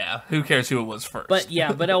first. Yeah, who cares who it was first? But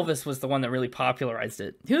Elvis was the one that really popularized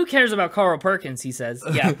it. Who cares about Carl Perkins, he says.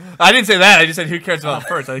 Yeah. I didn't say that. I just said who cares about it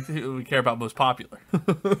first. I think who we care about most popular.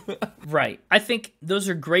 Right. I think those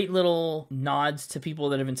are great little nods to people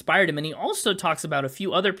that have inspired him. And he also talks about a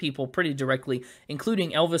few other people pretty directly,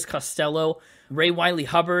 including Elvis Costello, Ray Wiley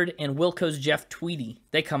Hubbard, and Wilco's Jeff Tweedy.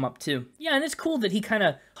 They come up too. Yeah, and it's cool that he kind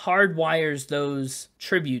of hardwires those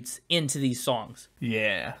tributes into these songs.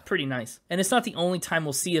 Yeah. Pretty nice. And it's not the only time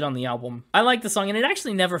we'll see it on the album. I like the song, and it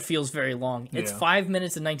actually never feels very long. It's 5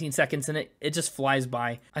 minutes and 19 seconds, and it just flies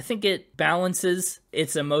by. I think it balances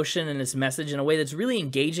its emotion and its message in a way that's really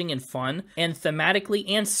engaging and fun, and thematically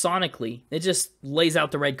and sonically, it just lays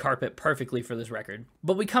out the red carpet perfectly for this record.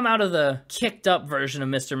 But we come out of the kicked up version of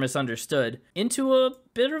Mr. Misunderstood into a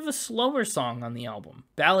bit of a slower song on the album.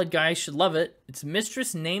 Ballad Guy should love it. It's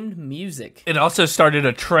Mistress Named Music. It also started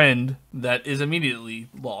a trend that is immediately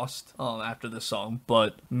lost after this song,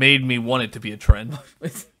 but made me want it to be a trend.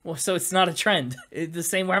 Well, so it's not a trend.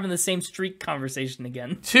 We're having the same streak conversation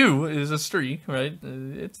again. 2 is a streak, right?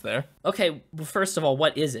 It's there. Okay, well, first of all,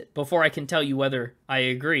 what is it? Before I can tell you whether I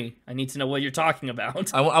agree, I need to know what you're talking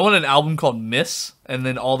about. I want an album called Miss, and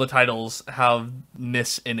then all the titles have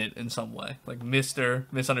Miss in it in some way, like Mr.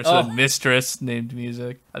 Misunderstood, Mistress Named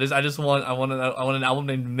Music. I want an album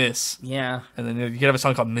named Miss. Yeah. And then you could have a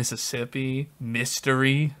song called Mississippi,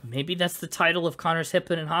 Mystery. Maybe that's the title of Connor's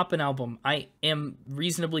Hippin' and Hoppin' album. I am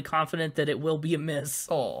reasonably confident that it will be a miss.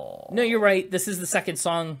 Oh. No, you're right. This is the second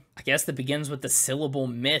song, I guess, that begins with the syllable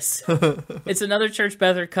miss. It's another Church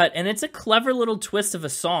Beathard cut, and it's a clever little twist of a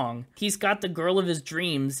song. He's got the girl of his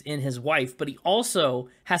dreams in his wife, but he also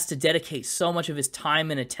has to dedicate so much of his time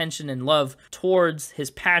and attention and love towards his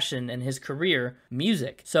passion and his career,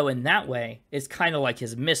 music. So in that way, it's kind of like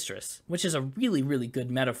his mistress, which is a really, really good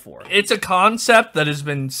metaphor. It's a concept that has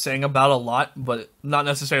been sang about a lot, but not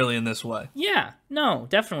necessarily in this way. Yeah, no,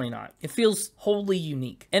 definitely not. It feels wholly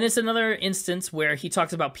unique. And it's another instance where he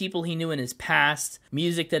talks about people he knew in his past,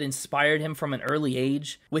 music that inspired him from an early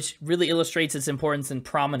age, which really illustrates its importance and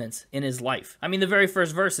prominence in his life. I mean, the very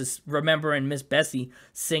first verse is remembering Miss Bessie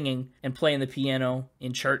singing and playing the piano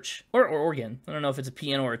in church, or organ. I don't know if it's a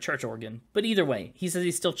piano or a church organ, but either way, he says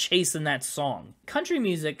he's still chasing that song. Country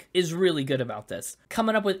music is really good about this,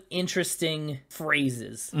 coming up with interesting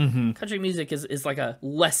phrases. Country music is like a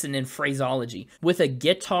lesson in phraseology, with a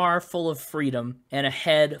guitar full of freedom and a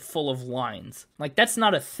head full of lines. Like, that's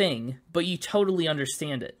not a thing, but you totally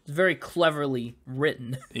understand it. It's very cleverly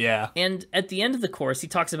written. Yeah. And at the end of the chorus, he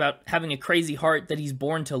talks about having a crazy heart that he's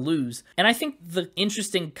born to lose. And I think the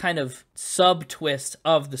interesting kind of sub-twist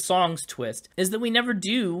of the song's twist is that we never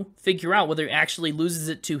do figure out whether he actually loses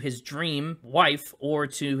it to his dream wife or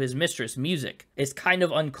to his mistress, music. It's kind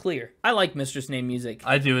of unclear. I like Mistress Named Music.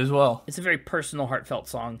 I do as well. It's a very personal, heartfelt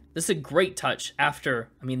song. This is a great touch after,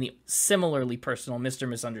 the similarly personal Mr.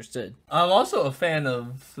 Misunderstood. I'm also a fan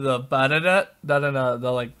of the ba-da-da, da-da-da,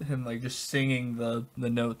 the like him like just singing the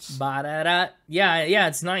notes. Ba-da-da. Yeah,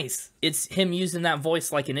 it's nice. It's him using that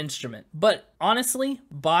voice like an instrument. But honestly,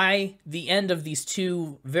 by the end of these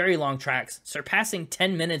two very long tracks, surpassing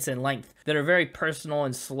 10 minutes in length, that are very personal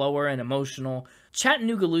and slower and emotional,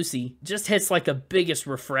 Chattanooga Lucy just hits like the biggest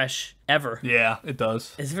refresh ever. Yeah, it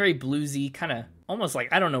does. It's very bluesy, kind of almost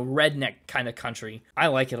like, I don't know, redneck kind of country. I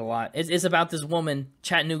like it a lot. It's about this woman,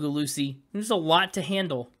 Chattanooga Lucy. There's a lot to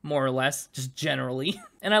handle, more or less, just generally.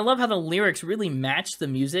 And I love how the lyrics really match the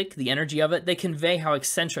music, the energy of it. They convey how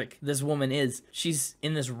eccentric this woman is. She's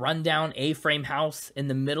in this rundown A-frame house in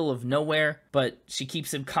the middle of nowhere, but she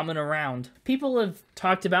keeps him coming around. People have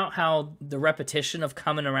talked about how the repetition of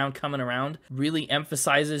coming around really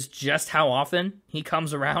emphasizes just how often he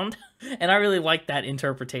comes around. And I really like that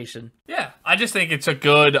interpretation. Yeah, I just think it's a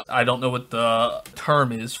good, I don't know what the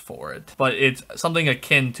term is for it, but it's something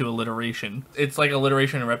akin to alliteration. It's like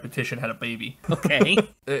alliteration and repetition had a baby. Okay.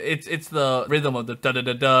 It's the rhythm of the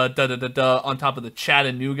da-da-da-da, da-da-da-da on top of the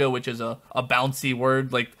Chattanooga, which is a bouncy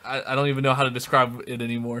word. Like, I don't even know how to describe it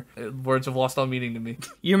anymore. Words have lost all meaning to me.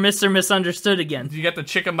 You're Mr. Misunderstood again. You got the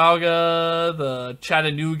Chickamauga, the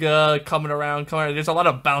Chattanooga coming around. There's a lot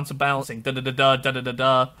of bouncing, da-da-da-da,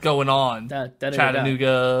 da-da-da-da going on.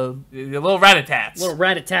 Chattanooga, little rat-a-tats. Little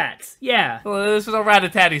rat-a-tats, yeah. Well, this is a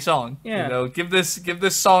rat-a-tatty song. Yeah. You know, give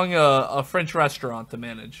this song a French restaurant to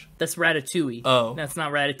manage. That's Ratatouille. Oh. That's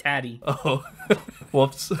not Rat-a-tatty. Oh.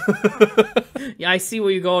 Whoops. Yeah, I see what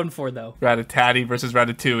you're going for, though. Rat-a-tatty versus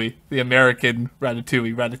Ratatouille. The American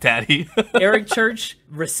Ratatouille, Rat-a-tatty. Eric Church,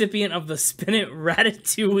 recipient of the Spin It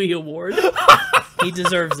Ratatouille Award. He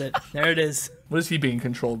deserves it. There it is. What is he being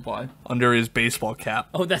controlled by? Under his baseball cap.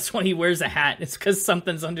 Oh, that's why he wears a hat. It's because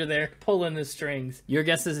something's under there pulling the strings. Your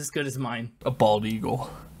guess is as good as mine. A bald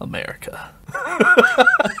eagle. America.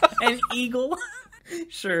 An eagle?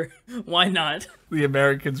 Sure. Why not? The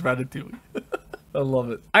American's Ratatouille. I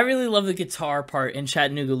love it. I really love the guitar part in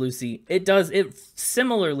Chattanooga Lucy. It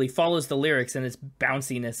similarly follows the lyrics and its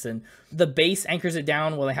bounciness, and the bass anchors it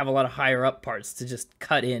down while they have a lot of higher up parts to just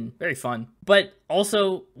cut in. Very fun. But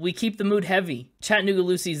also, we keep the mood heavy. Chattanooga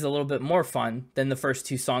Lucy is a little bit more fun than the first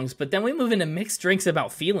two songs, but then we move into mixed drinks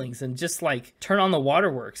about feelings and just like turn on the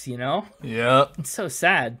waterworks, you know? Yeah. It's so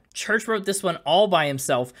sad. Church wrote this one all by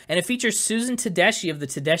himself, and it features Susan Tedeschi of the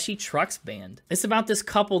Tedeschi Trucks Band. It's about this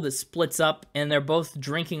couple that splits up and they're both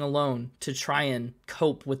drinking alone to try and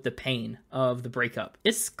cope with the pain of the breakup.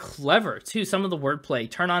 It's clever too. Some of the wordplay,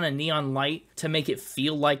 turn on a neon light to make it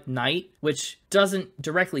feel like night, which doesn't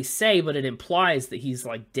directly say, but it implies that he's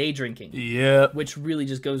like day drinking. Yeah. Which really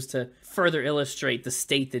just goes to further illustrate the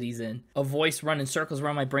state that he's in. A voice running circles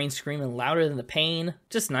around my brain screaming louder than the pain.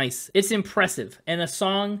 Just nice. It's impressive. And a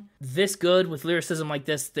song this good with lyricism like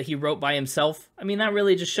this that he wrote by himself, I mean, that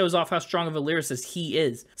really just shows off how strong of a lyricist he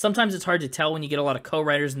is. Sometimes it's hard to tell when you get a lot of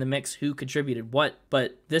co-writers in the mix who contributed what,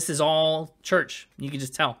 but this is all Church. You can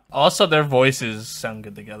just tell. Also, their voices sound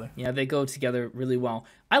good together. Yeah, they go together really well.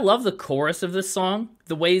 I love the chorus of this song,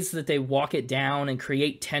 the ways that they walk it down and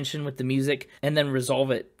create tension with the music and then resolve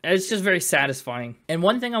it. It's just very satisfying. And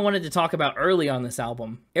one thing I wanted to talk about early on this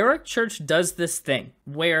album, Eric Church does this thing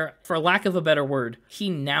where, for lack of a better word, he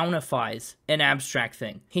nounifies an abstract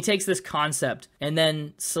thing. He takes this concept and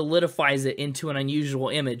then solidifies it into an unusual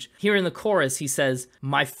image. Here in the chorus, he says,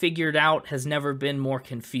 "My figured out has never been more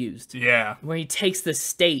confused." Yeah. Where he takes the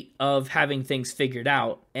state of having things figured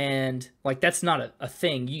out and, like, that's not a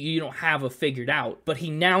thing. You don't have a figured out, but he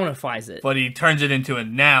nounifies it. But he turns it into a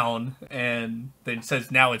noun and then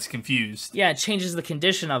says now it's confused. Yeah, it changes the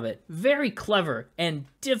condition of it. Very clever and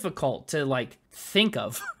difficult to, like, think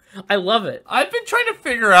of. I love it. I've been trying to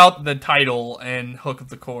figure out the title and hook of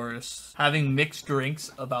the chorus. Having mixed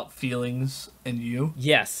drinks about feelings and you.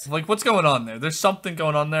 Yes. Like, what's going on there? There's something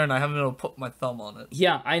going on there, and I haven't been able to put my thumb on it.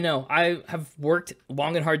 Yeah, I know. I have worked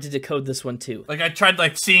long and hard to decode this one, too. Like, I tried,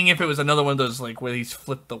 like, seeing if it was another one of those, like, where he's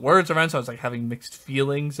flipped the words around, so I was, like, having mixed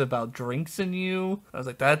feelings about drinks and you. I was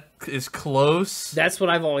like, that is close. That's what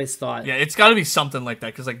I've always thought. Yeah, it's gotta be something like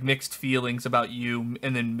that, because, like, mixed feelings about you,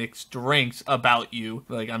 and then mixed drinks about you.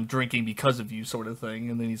 Like, I'm drinking because of you sort of thing.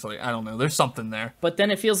 And then he's like, I don't know, there's something there. But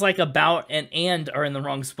then it feels like about and are in the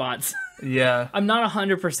wrong spots. Yeah. I'm not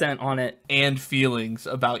 100% on it. And feelings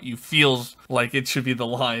about you feels like it should be the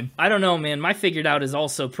line. I don't know, man. My figured out is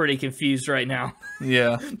also pretty confused right now.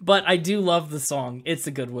 Yeah. But I do love the song. It's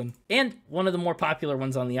a good one. And one of the more popular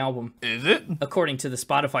ones on the album. Is it? According to the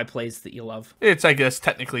Spotify plays that you love. It's, I guess,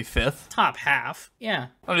 technically fifth. Top half. Yeah.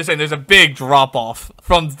 I'm just saying there's a big drop-off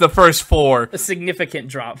from the first four. A significant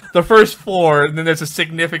drop. The first four, and then there's a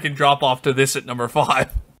significant drop-off to this at number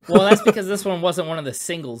 5. Well, that's because this one wasn't one of the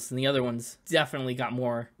singles, and the other ones definitely got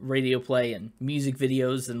more radio play and music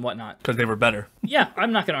videos and whatnot. Because they were better. Yeah,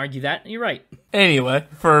 I'm not going to argue that. You're right. Anyway,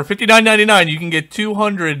 for $59.99, you can get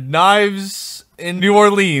 200 knives in New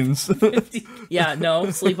Orleans. Yeah, no,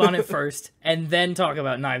 sleep on it first, and then talk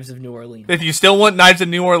about Knives of New Orleans. If you still want knives in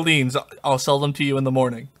New Orleans, I'll sell them to you in the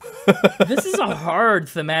morning. This is a hard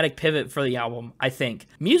thematic pivot for the album, I think.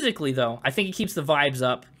 Musically, though, I think it keeps the vibes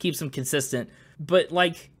up, keeps them consistent. But,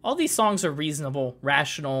 like, all these songs are reasonable,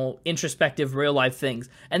 rational, introspective, real-life things.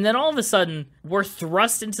 And then all of a sudden, we're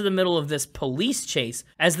thrust into the middle of this police chase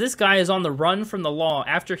as this guy is on the run from the law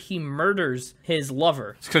after he murders his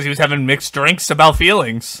lover. It's because he was having mixed drinks about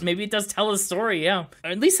feelings. Maybe it does tell a story, yeah. Or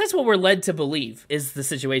at least that's what we're led to believe is the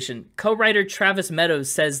situation. Co-writer Travis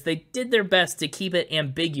Meadows says they did their best to keep it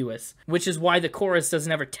ambiguous, which is why the chorus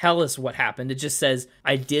doesn't ever tell us what happened. It just says,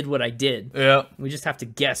 I did what I did. Yeah. We just have to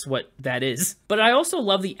guess what that is. But I also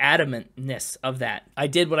love the adamantness of that. I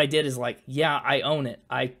did what I did is like, yeah, I own it.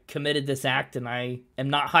 I committed this act and I am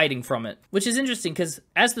not hiding from it. Which is interesting because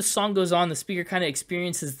as the song goes on, the speaker kind of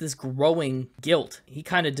experiences this growing guilt. He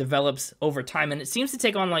kind of develops over time, and it seems to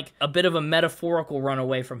take on like a bit of a metaphorical run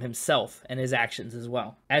away from himself and his actions as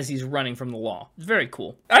well as he's running from the law. It's very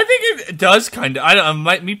cool. I think it does kind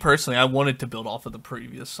of. Me personally, I wanted to build off of the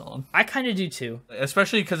previous song. I kind of do too.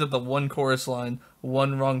 Especially because of the one chorus line,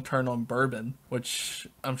 one wrong turn on bourbon, which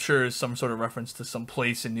I'm sure is some sort of reference to some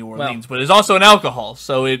place in New Orleans, but it's also an alcohol,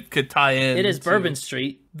 so it could tie in. It is Bourbon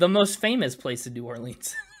Street, the most famous place in New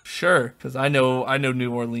Orleans. Sure, because I know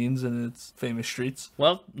New Orleans and its famous streets.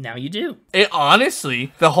 Well, now you do. It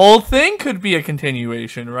honestly, the whole thing could be a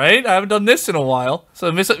continuation, right? I haven't done this in a while.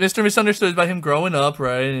 So Mr. Misunderstood is about him growing up,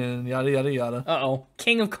 right? And yada, yada, yada. Uh-oh.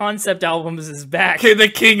 King of Concept Albums is back. The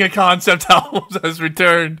King of Concept Albums has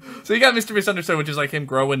returned. So you got Mr. Misunderstood, which is like him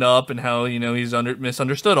growing up and how, he's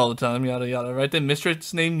misunderstood all the time, yada, yada, right? Then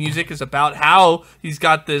Mistress Named Music is about how he's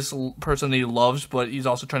got this person that he loves, but he's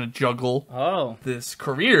also trying to juggle this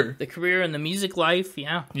career. The career and the music life,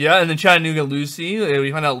 yeah. Yeah, and then Chattanooga Lucy.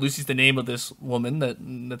 We find out Lucy's the name of this woman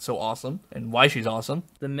that's so awesome, and why she's awesome.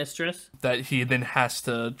 The mistress. That he then has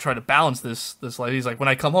to try to balance this life. He's like, when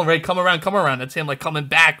I come home, right, come around. That's him, like, coming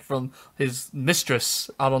back from his mistress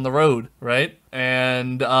out on the road, right?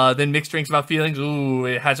 And then mixed drinks about feelings. Ooh,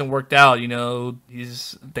 it hasn't worked out.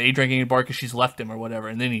 He's day drinking a bar because she's left him or whatever,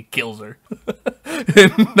 and then he kills her.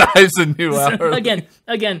 And Knives a New Hour.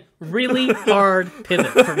 Again, really hard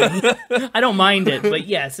pivot for me. I don't mind it, but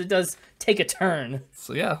yes, it does take a turn.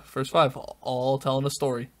 So yeah, first 5, all telling a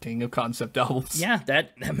story. King of Concept Albums. Yeah,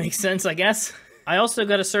 that makes sense, I guess. I also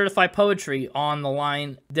got a certified poetry on the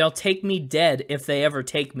line, they'll take me dead if they ever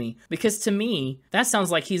take me. Because to me, that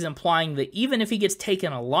sounds like he's implying that even if he gets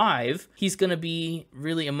taken alive, he's going to be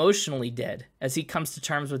really emotionally dead as he comes to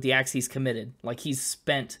terms with the acts he's committed. Like he's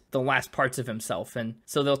spent the last parts of himself, and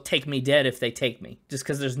so they'll take me dead if they take me, just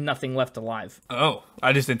because there's nothing left alive. Oh,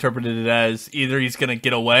 I just interpreted it as either he's going to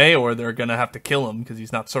get away or they're going to have to kill him because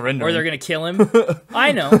he's not surrendering. Or they're going to kill him.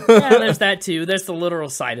 I know. Yeah, there's that too. There's the literal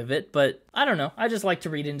side of it, but I don't know. I just like to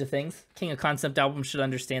read into things. King of Concept Album should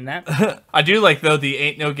understand that. I do like, though, the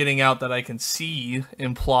ain't no getting out that I can see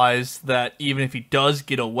implies that even if he does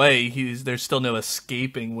get away, there's still no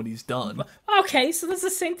escaping what he's done. Okay, so that's the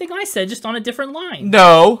same thing I said, just on a different line.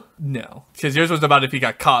 No. Because yours was about if he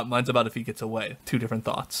got caught, mine's about if he gets away. 2 different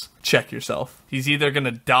thoughts. Check yourself. He's either going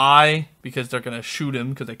to die because they're going to shoot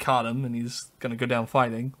him because they caught him and he's going to go down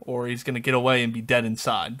fighting, or he's going to get away and be dead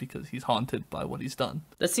inside because he's haunted by what he's done.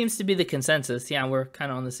 That seems to be the consensus. Yeah, we're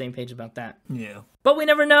kind of on the same page about that. Yeah. But we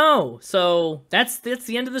never know. So that's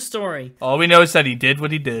the end of the story. All we know is that he did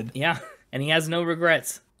what he did. Yeah. and he has no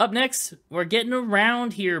regrets. Up next, we're getting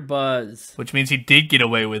around here, Buzz. Which means he did get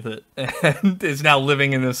away with it and is now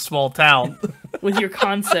living in this small town. With your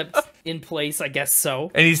concept in place, I guess so.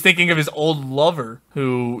 And he's thinking of his old lover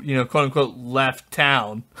who, quote unquote, left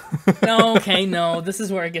town. No. This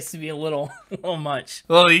is where it gets to be a little much.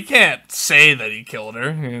 Well, he can't say that he killed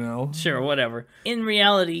her, Sure, whatever. In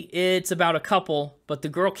reality, it's about a couple, but the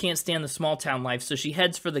girl can't stand the small town life, so she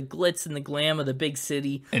heads for the glitz and the glam of the big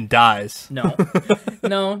city. And dies. No,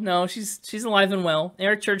 she's alive and well.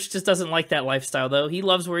 Eric Church just doesn't like that lifestyle, though. He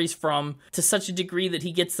loves where he's from to such a degree that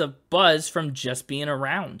he gets a buzz from just being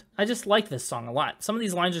around. I just like this song a lot. Some of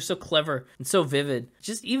these lines are so clever and so vivid.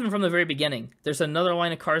 Just even from the very beginning. There's another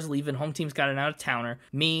line of cars leaving. Home team's got an out-of-towner.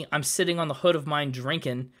 Me, I'm sitting on the hood of mine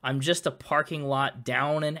drinking. I'm just a parking lot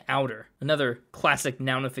down and outer. Another classic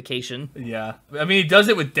nounification. Yeah. I mean, he does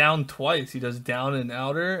it with down twice. He does down and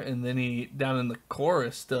outer, and then he, down in the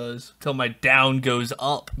chorus, does till my down goes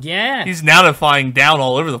up. Yeah. He's nounifying down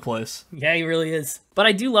all over the place. Yeah, he really is. But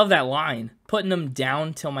I do love that line. Putting him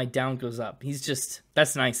down till my down goes up. He's just,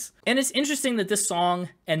 that's nice. And it's interesting that this song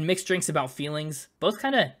and Mixed Drinks About Feelings both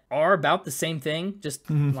kind of are about the same thing, just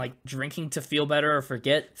like drinking to feel better or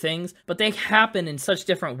forget things, but they happen in such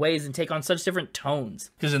different ways and take on such different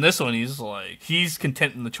tones. Because in this one, he's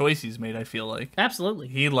content in the choice he's made, I feel like. Absolutely.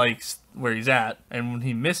 He likes where he's at, and when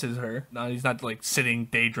he misses her, he's not like sitting,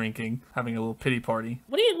 day drinking, having a little pity party.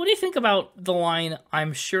 What do you think about the line,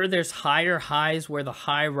 I'm sure there's higher highs where the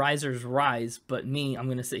high risers rise, but me, I'm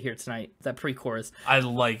going to sit here tonight, that pre-chorus. I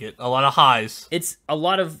like it. A lot of highs. It's a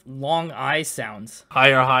lot of long I sounds.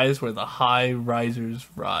 Higher highs where the high risers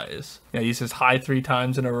rise. Yeah, he says high 3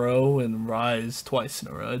 times in a row and rise twice in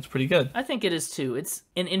a row. It's pretty good. I think it is too. It's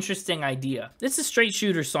an interesting idea. It's a straight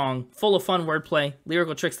shooter song, full of fun wordplay,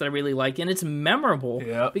 lyrical tricks that I really like, and it's memorable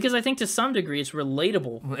because I think to some degree it's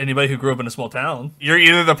relatable. Anybody who grew up in a small town, you're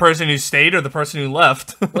either the person who stayed or the person who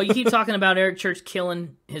left. Well, you keep talking about Eric Church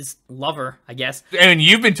killing his lover, I guess. And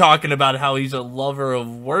you've been talking about how he's a lover of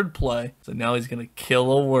wordplay, so now he's gonna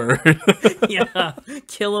kill a word. Yeah,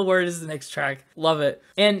 kill a word is the next track. Love it.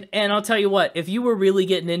 And I'll tell you what, if you were really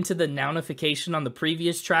getting into the nounification on the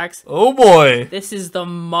previous tracks, oh boy, this is the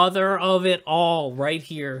mother of it all right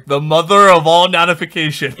here. The mother of all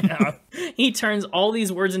nounification. Yeah. He turns all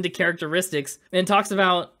these words into characteristics and talks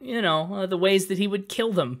about, the ways that he would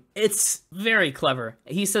kill them. It's very clever.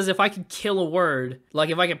 He says, if I could kill a word, like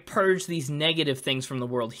if I could purge these negative things from the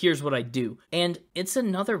world, here's what I'd do. And it's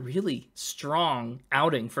another really strong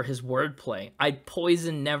outing for his wordplay. I'd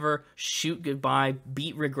poison never, shoot goodbye,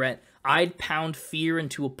 beat regret. I'd pound fear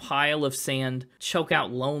into a pile of sand, choke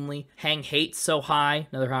out lonely, hang hate so high,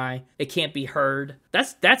 another high, it can't be heard.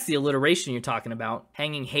 That's the alliteration you're talking about.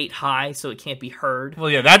 Hanging hate high so it can't be heard. Well,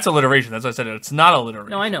 yeah, that's alliteration. That's why I said it's not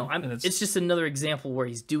alliteration. No, I know. It's just another example where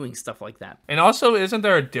he's doing stuff like that. And also, isn't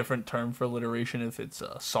there a different term for alliteration if it's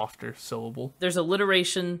a softer syllable? There's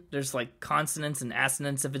alliteration. There's like consonants and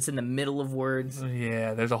assonants if it's in the middle of words.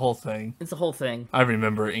 Yeah, there's a whole thing. It's a whole thing. I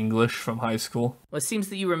remember English from high school. Well, it seems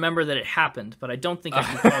that you remember that it happened, but I don't think I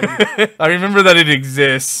can call you. I remember that it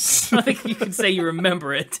exists. I think you can say you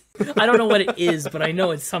remember it. I don't know what it is, but I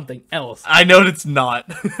know it's something else. I know it's not.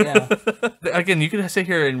 Yeah. Again, you can sit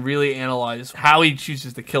here and really analyze how he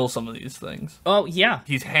chooses to kill some of these things. Oh, yeah.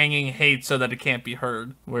 He's hanging hate so that it can't be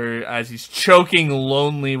heard, whereas he's choking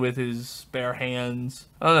lonely with his bare hands.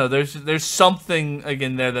 I don't know, there's something,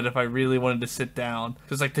 again, there that if I really wanted to sit down,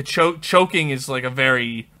 because like the choking is like a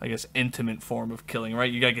very, I guess, intimate form of killing,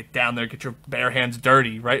 right? You gotta get down there, get your bare hands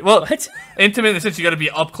dirty, right? Well, What? Intimate in the sense you gotta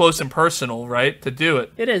be up close and personal, right? To do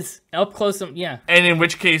it. It is. Up close, yeah. And in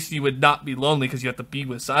which case you would not be lonely because you have to be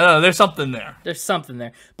with, I don't know, there's something there. There's something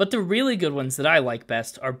there. But the really good ones that I like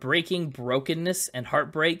best are breaking brokenness and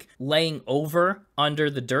heartbreak, laying over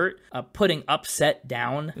under the dirt, putting upset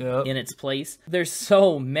down in its place. There's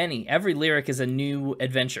so many. Every lyric is a new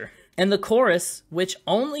adventure. And the chorus, which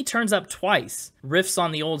only turns up twice, riffs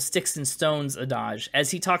on the old sticks and stones adage,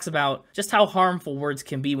 as he talks about just how harmful words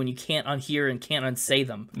can be when you can't unhear and can't unsay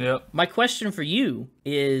them. Yep. My question for you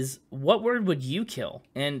is, what word would you kill,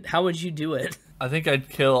 and how would you do it? I think I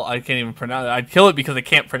can't even pronounce it. I'd kill it because I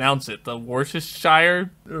can't pronounce it. The Worcestershire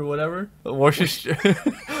or whatever. Worcestershire.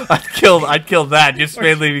 I'd kill that just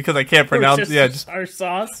mainly because I can't pronounce it. Yeah, just our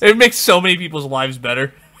sauce. It makes so many people's lives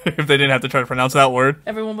better if they didn't have to try to pronounce that word.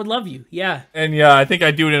 Everyone would love you. Yeah. And yeah, I think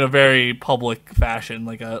I'd do it in a very public fashion,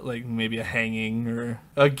 like maybe a hanging or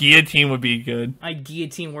a guillotine would be good. I'd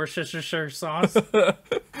guillotine Worcestershire sauce.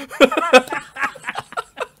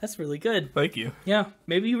 That's really good. Thank you. Yeah,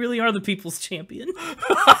 maybe you really are the people's champion.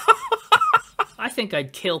 I think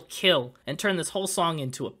I'd kill, and turn this whole song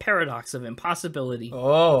into a paradox of impossibility.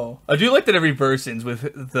 Oh. I do like that every verse ends with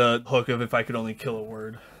the hook of if I could only kill a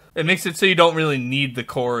word. It makes it so you don't really need the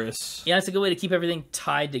chorus. Yeah, it's a good way to keep everything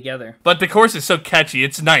tied together. But the chorus is so catchy.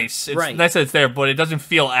 It's nice. It's right. nice that it's there, but it doesn't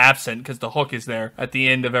feel absent because the hook is there at the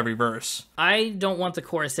end of every verse. I don't want the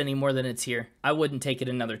chorus any more than it's here. I wouldn't take it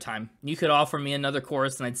another time. You could offer me another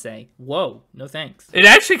chorus and I'd say, whoa, no thanks. It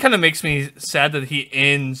actually kind of makes me sad that he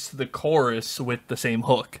ends the chorus with the same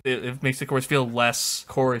hook. It makes the chorus feel less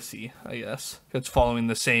chorusy, I guess. It's following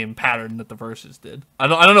the same pattern that the verses did. I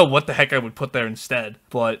don't know what the heck I would put there instead,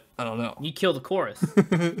 but I don't know. You kill the chorus.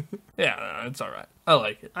 Yeah, it's all right. I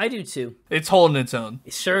like it. I do too. It's holding its own.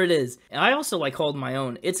 Sure it is. And I also like Holding My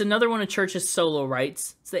Own. It's another one of Church's solo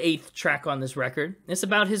writes. It's the 8th track on this record. It's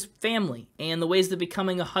about his family and the ways that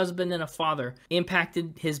becoming a husband and a father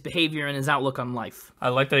impacted his behavior and his outlook on life. I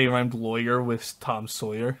like that he rhymed lawyer with Tom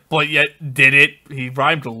Sawyer, but yet he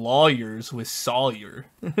rhymed lawyers with Sawyer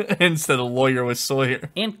instead of lawyer with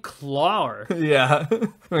Sawyer. And Claw. Yeah.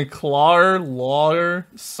 I mean, Claw, lawyer,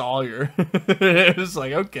 Sawyer. It was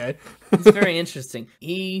like, okay. It's very interesting.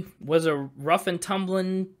 He was a rough and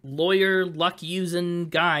tumbling lawyer, luck-using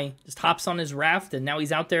guy. Just hops on his raft, and now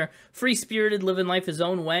he's out there free-spirited, living life his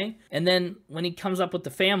own way. And then when he comes up with the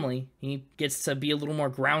family, he gets to be a little more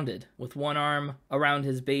grounded with one arm around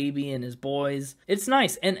his baby and his boys. It's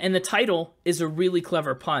nice. And the title is a really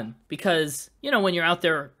clever pun because, you know, when you're out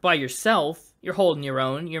there by yourself, you're holding your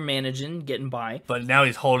own, you're managing, getting by. But now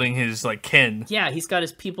he's holding his, kin. Yeah, he's got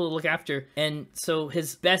his people to look after. And so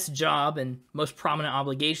his best job and most prominent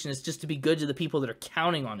obligation is just to be good to the people that are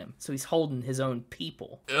counting on him. So he's holding his own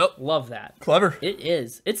people. Yep. Love that. Clever. It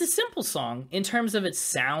is. It's a simple song in terms of its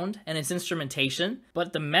sound and its instrumentation,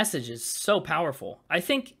 but the message is so powerful. I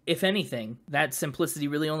think, if anything, that simplicity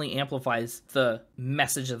really only amplifies the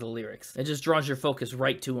message of the lyrics. It just draws your focus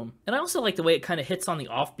right to them. And I also like the way it kind of hits on the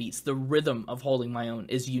offbeats, the rhythm of Holding My Own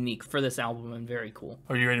is unique for this album and very cool.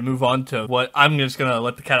 Are you ready to move on to what I'm just going to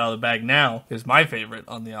let the cat out of the bag now is my favorite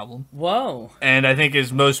on the album? Whoa. And I think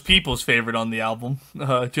is most people's favorite on the album,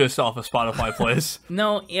 just off of Spotify plays.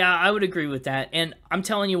 No, yeah, I would agree with that. And I'm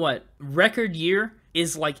telling you what, record year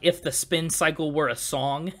is like if the spin cycle were a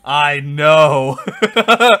song. I know.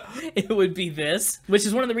 It would be this, which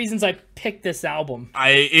is one of the reasons I picked this album.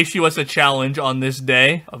 I issue us a challenge on this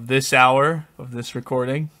day of this hour of this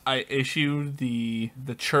recording. I issue the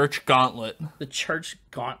Church Gauntlet. The Church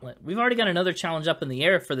Gauntlet. We've already got another challenge up in the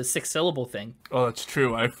air for the 6-syllable thing. Oh, that's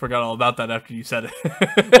true. I forgot all about that after you said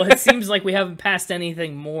it. Well, it seems like we haven't passed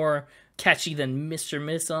anything more catchy than Mr.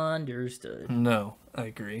 Misunderstood. No, I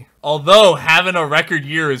agree. Although having a record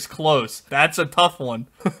year is close. That's a tough one.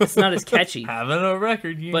 It's not as catchy. Having a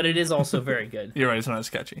record year. But it is also very good. You're right, it's not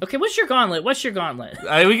as catchy. Okay, what's your gauntlet? What's your gauntlet?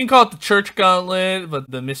 We can call it the Church Gauntlet,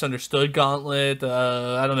 but the Misunderstood Gauntlet.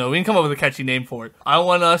 I don't know. We can come up with a catchy name for it. I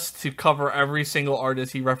want us to cover every single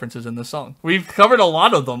artist he references in the song. We've covered a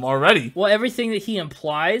lot of them already. Well, everything that he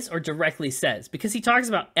implies or directly says. Because he talks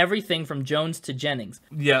about everything from Jones to Jennings.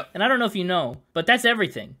 Yeah. And I don't know if you know, but that's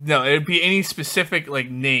everything. No, it'd be any specific,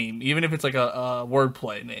 name, even if it's a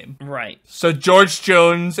wordplay name. Right. So George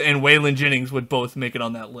Jones and Waylon Jennings would both make it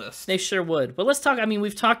on that list. They sure would. But let's talk,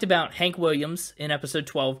 we've talked about Hank Williams in episode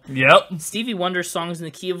 12. Yep. Stevie Wonder's Songs in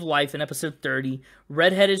the Key of Life in episode 30.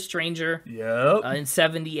 Redheaded Stranger in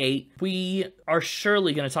 78. We are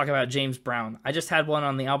surely going to talk about James Brown. I just had one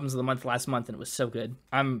on the Albums of the Month last month, and it was so good.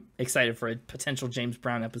 I'm excited for a potential James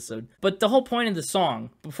Brown episode. But the whole point of the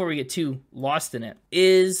song, before we get too lost in it,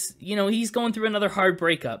 is, he's going through another hard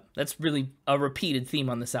breakup. That's really a repeated theme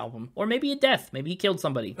on this album. Or maybe a death. Maybe he killed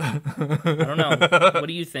somebody. I don't know. What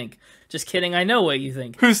do you think? Just kidding. I know what you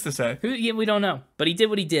think. Who's to say? We don't know. But he did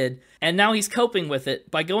what he did. And now he's coping with it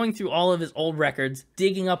by going through all of his old records,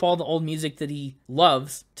 digging up all the old music that he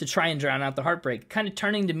loves to try and drown out the heartbreak. Kind of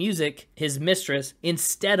turning to music, his mistress,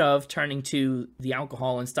 instead of turning to the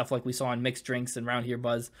alcohol and stuff like we saw in Mixed Drinks and Round Here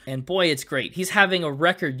Buzz. And boy, it's great. He's having a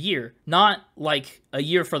record year. Not like a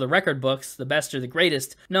year for the record books, the best or the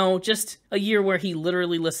greatest. No, just a year where he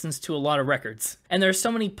literally listens to a lot of records. And there's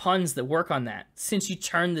so many puns that work on that. Since you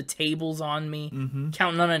turned the tables on me,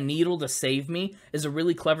 counting on a needle to save me is a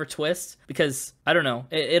really clever twist because, I don't know,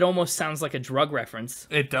 it almost sounds like a drug reference.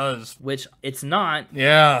 It does. Which it's not.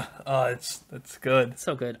 Yeah, it's good.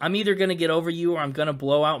 So good. I'm either going to get over you or I'm going to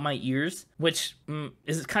blow out my ears, which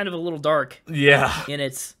is kind of a little dark. Yeah. In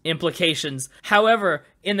its implications. However,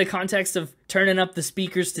 in the context of turning up the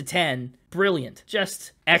speakers to 10, brilliant.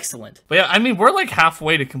 Just excellent. But yeah, I mean, we're like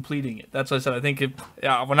halfway to completing it. That's what I said. I think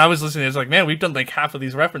when I was listening, it's like, man, we've done like half of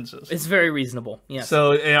these references. It's very reasonable. Yes.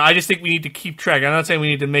 So I just think we need to keep track. I'm not saying we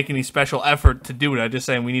need to make any special effort to do it. I'm just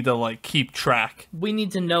saying we need to like keep track. We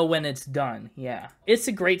need to know when it's done. Yeah. It's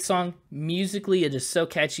a great song. Musically, it is so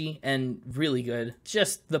catchy and really good.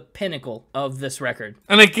 Just the pinnacle of this record.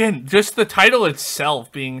 And again, just the title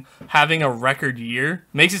itself being having a record year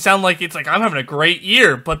makes it sound like it's like I'm having a great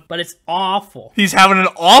year, but it's awful. He's having an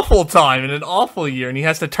awful time and an awful year, and he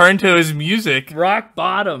has to turn to his music. Rock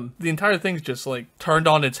bottom. The entire thing's just like turned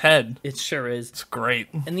on its head. It sure is. It's great.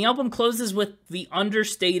 And the album closes with the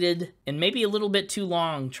understated and maybe a little bit too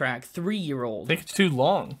long track, 3-Year-Old. I think it's too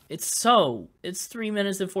long. It's 3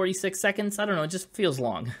 minutes and 46 seconds. I don't know, it just feels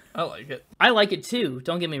long. I like it. I like it too,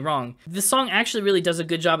 don't get me wrong. The song actually really does a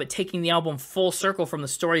good job at taking the album full circle from the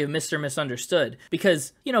story of Mr. Misunderstood.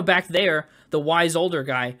 Because, back there, the wise older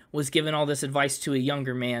guy was giving all this advice to a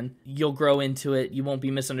younger man. You'll grow into it. You won't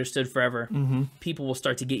be misunderstood forever. Mm-hmm. People will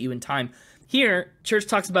start to get you in time. Here, Church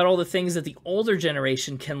talks about all the things that the older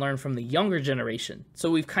generation can learn from the younger generation.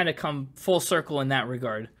 So we've kind of come full circle in that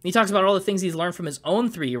regard. He talks about all the things he's learned from his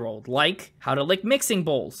own 3-year-old, like how to lick mixing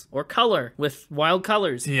bowls or color with wild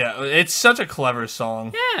colors. Yeah, it's such a clever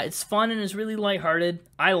song. Yeah, it's fun and it's really lighthearted.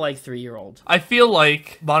 I like 3-Year-Old. I feel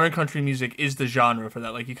like modern country music is the genre for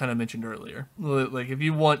that, like you kind of mentioned earlier. Like if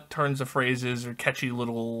you want turns of phrases or catchy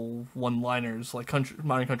little one-liners, like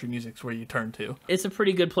modern country music's where you turn to. It's a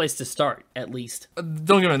pretty good place to start, at least. Don't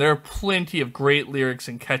get me wrong, there are plenty of great lyrics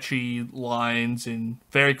and catchy lines and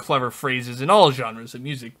very clever phrases in all genres of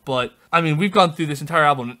music, but I mean, we've gone through this entire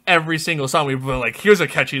album and every single song we've been like, here's a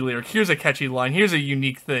catchy lyric, here's a catchy line, here's a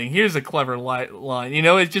unique thing, here's a clever line.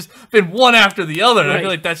 It's just been one after the other. And I feel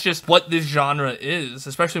like that's just what this genre is,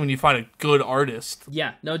 especially when you find a good artist.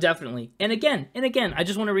 Yeah, no, definitely. And again, I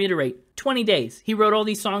just want to reiterate, 20 days. He wrote all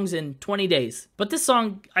these songs in 20 days. But this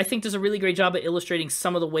song, I think, does a really great job at illustrating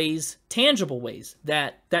some of the ways, tangible ways,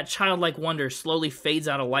 that childlike wonder slowly fades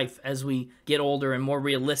out of life as we get older and more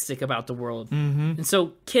realistic about the world. Mm-hmm. And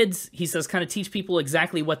so kids, he says, kind of teach people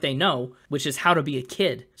exactly what they know, which is how to be a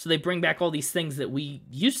kid. So they bring back all these things that we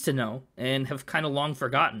used to know and have kind of long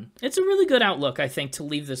forgotten. It's a really good outlook, I think, to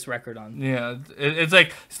leave this record on. Yeah, it's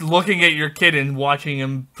like looking at your kid and watching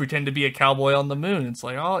him pretend to be a cowboy on the moon. It's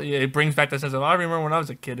like, oh, yeah, it brings back that sense of, I remember when I was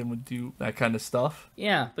a kid and would do that kind of stuff.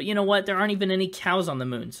 Yeah, but you know what? There aren't even any cows on the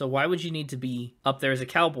moon, so why would you need to be up there as a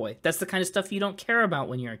cowboy? That's the kind of stuff you don't care about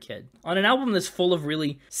when you're a kid. On an album that's full of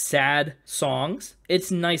really sad songs,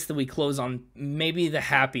 it's nice that we close on maybe the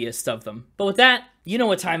happiest of them. But with that, you know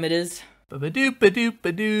what time it is.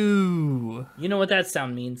 Ba-ba-doop-ba-doop-ba-doo. You know what that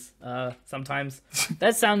sound means, sometimes.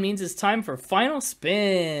 That sound means it's time for Final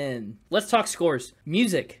Spin. Let's talk scores.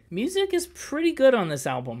 Music. Music is pretty good on this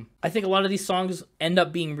album. I think a lot of these songs end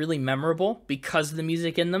up being really memorable because of the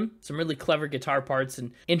music in them. Some really clever guitar parts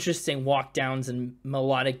and interesting walk downs and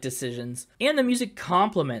melodic decisions. And the music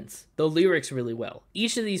complements the lyrics really well.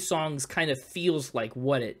 Each of these songs kind of feels like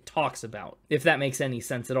what it talks about, if that makes any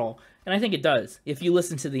sense at all. And I think it does. If you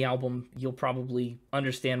listen to the album, you'll probably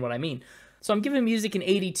understand what I mean. So I'm giving music an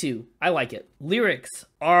 82. I like it. Lyrics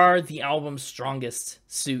are the album's strongest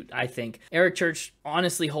suit, I think. Eric Church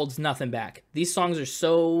honestly holds nothing back. These songs are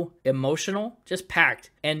so emotional, just packed.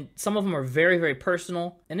 And some of them are very, very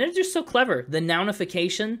personal. And they're just so clever. The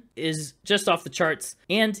nounification is just off the charts.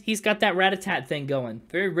 And he's got that rat-a-tat thing going.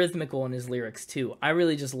 Very rhythmical in his lyrics, too. I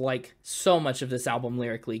really just like so much of this album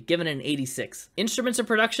lyrically. Giving it an 86. Instruments and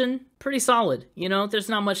production, pretty solid. There's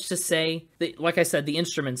not much to say. Like I said, the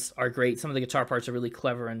instruments are great. Some of the guitar parts are really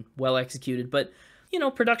clever and well executed. But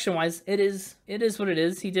production-wise, it is what it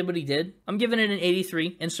is. He did what he did. I'm giving it an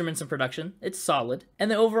 83, instruments and production. It's solid.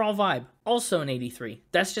 And the overall vibe, also an 83.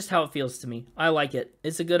 That's just how it feels to me. I like it.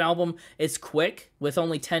 It's a good album. It's quick, with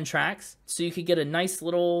only 10 tracks, so you could get a nice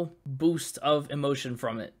little boost of emotion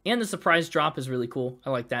from it. And the surprise drop is really cool.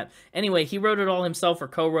 I like that. Anyway, he wrote it all himself or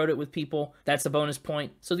co-wrote it with people. That's a bonus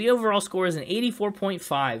point. So the overall score is an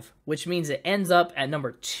 84.5, which means it ends up at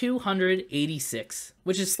number 286,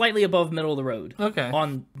 which is slightly above middle of the road. Okay.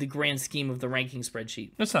 On the grand scheme of the ranking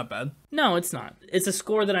spreadsheet. That's not bad. No, it's not. It's a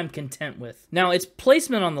score that I'm content with. Now, its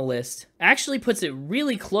placement on the list actually puts it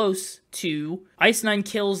really close to Ice Nine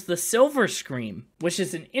Kills the Silver Scream, which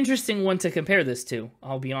is an interesting one to compare this to,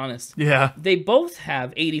 I'll be honest. Yeah. They both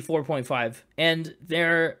have 84.5, and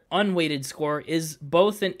their unweighted score is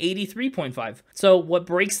both an 83.5. So what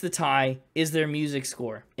breaks the tie is their music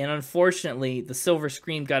score. And unfortunately, the Silver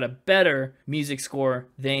Scream got a better music score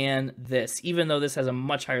than this, even though this has a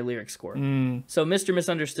much higher lyric score. So Mr.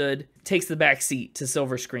 Misunderstood takes the back seat to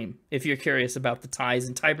Silver Scream, if you're curious about the ties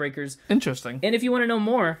and tiebreakers. Interesting. And if you want to know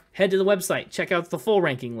more, head to the website, check out the full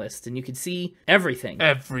ranking list, and you can see everything.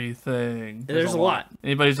 Everything. There's a lot.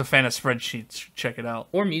 Anybody who's a fan of spreadsheets, check it out.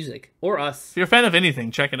 Or music. Or us. If you're a fan of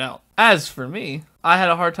anything, check it out. As for me, I had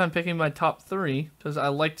a hard time picking my top 3 because I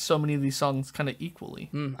liked so many of these songs kind of equally.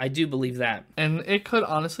 I do believe that. And it could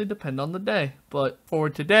honestly depend on the day. But for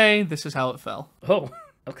today, this is how it fell. Oh,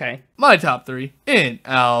 okay. My top 3 in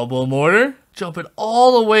album order, jumping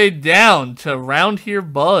all the way down to Round Here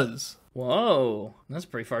Buzz. Whoa, that's a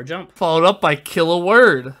pretty far jump. Followed up by Kill a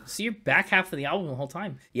Word. So you're back half of the album the whole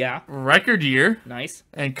time. Yeah. Record Year. Nice.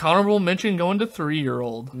 And honorable mention going to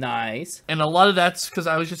 3-Year-Old. Nice. And a lot of that's because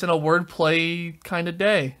I was just in a wordplay kind of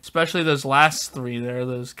day. Especially those last 3 there,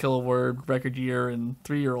 those Kill a Word, Record Year, and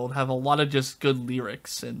 3-Year-Old have a lot of just good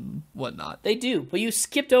lyrics and whatnot. They do. But you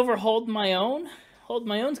skipped over Hold My Own? Hold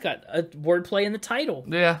My Own's got a wordplay in the title.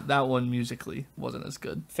 Yeah, that one musically wasn't as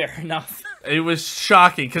good. Fair enough. It was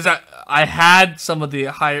shocking because I had some of the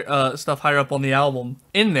higher stuff higher up on the album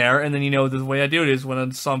in there, and then the way I do it is when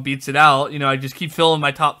a song beats it out, I just keep filling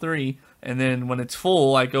my top 3, and then when it's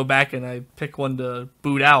full, I go back and I pick one to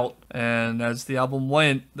boot out. And as the album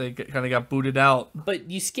went, they kind of got booted out. But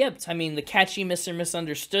you skipped. I mean, the catchy Mr.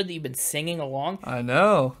 Misunderstood that you've been singing along. I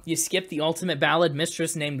know. You skipped the ultimate ballad,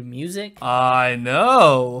 Mistress Named Music. I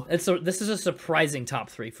know. This is a surprising top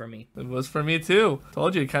 3 for me. It was for me too.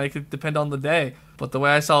 Told you, it kind of could depend on the day. But the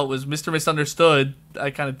way I saw it was Mr. Misunderstood. I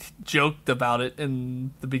kind of joked about it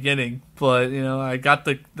in the beginning. But, I got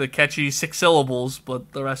the catchy 6 syllables,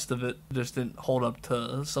 but the rest of it just didn't hold up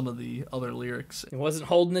to some of the other lyrics. It wasn't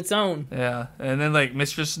holding its own. Yeah, and then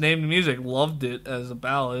Mistress Named Music, loved it as a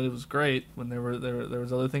ballad. It was great when there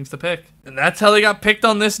was other things to pick, and that's how they got picked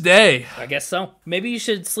on this day. I guess so. Maybe you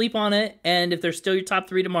should sleep on it, and if they're still your top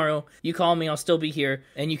 3 tomorrow, you call me. I'll still be here,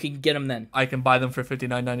 and you can get them then. I can buy them for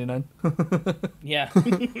 $59.99. Yeah.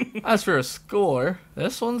 As for a score,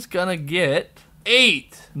 this one's gonna get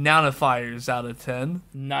 8 nounifiers out of 10.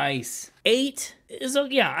 Nice. 8 is,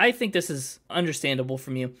 I think this is understandable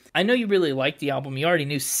from you. I know you really liked the album. You already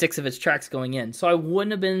knew 6 of its tracks going in, so I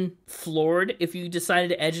wouldn't have been floored if you decided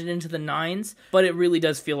to edge it into the 9s, but it really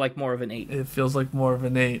does feel like more of an 8. It feels like more of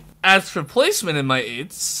an 8. As for placement in my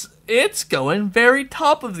 8s, it's going very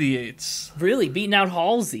top of the 8s. Really? Beating out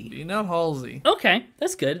Halsey? Beating out Halsey. Okay,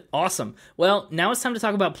 that's good. Awesome. Well, now it's time to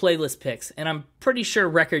talk about playlist picks, and I'm pretty sure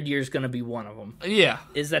Record Year is going to be one of them. Yeah.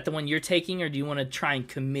 Is that the one you're taking, or do you want to try and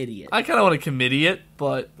committee it? I kind of want to committee it,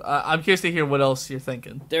 but I'm curious to hear what else you're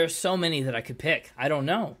thinking. There are so many that I could pick. I don't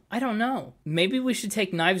know. Maybe we should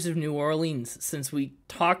take Knives of New Orleans, since we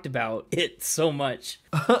talked about it so much.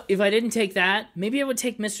 If I didn't take that, maybe I would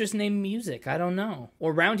take Mistress Named Music. I don't know.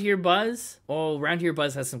 Or Round Here Buzz. Oh, Round Here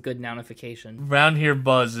Buzz has some good nounification. Round Here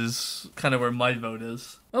Buzz is kind of where my vote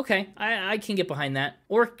is. Okay, I can get behind that.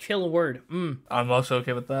 Or Kill a Word. I'm also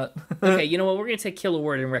okay with that. Okay, you know what? We're going to take Kill a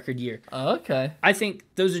Word in Record Year. Okay. I think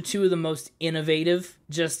those are 2 of the most innovative,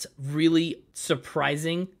 just really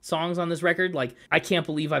surprising songs on this record. I can't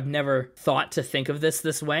believe I've never thought to think of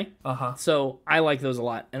this way. Uh-huh. So I like those a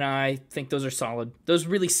lot, and I think those are solid. Those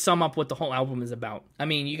really sum up what the whole album is about. I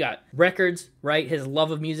mean, you got Records, right? His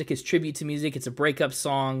love of music, his tribute to music. It's a breakup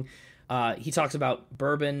song. He talks about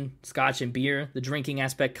bourbon, scotch, and beer. The drinking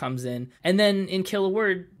aspect comes in. And then in Kill a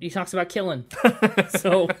Word, he talks about killing.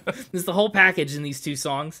 So there's the whole package in these 2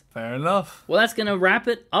 songs. Fair enough. Well, that's going to wrap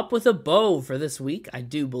it up with a bow for this week, I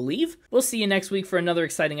do believe. We'll see you next week for another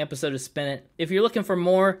exciting episode of Spin It. If you're looking for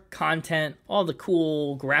more content, all the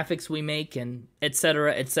cool graphics we make, and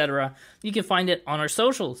etc., you can find it on our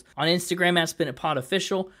socials. On Instagram at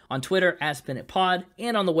SpinItPodOfficial, on Twitter at SpinItPod,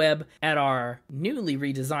 and on the web at our newly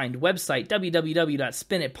redesigned website,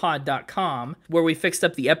 www.spinitpod.com, where we fixed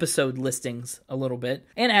up the episode listings a little bit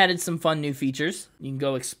and added some fun new features. You can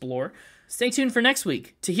go explore. Stay tuned for next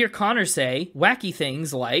week to hear Connor say wacky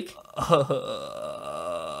things like...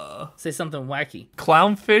 Say something wacky.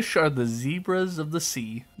 Clownfish are the zebras of the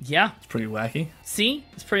sea. Yeah. It's pretty wacky. See?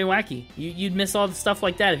 It's pretty wacky. You'd miss all the stuff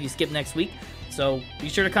like that if you skip next week. So be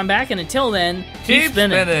sure to come back, and until then, keep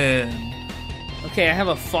spinning. Okay, I have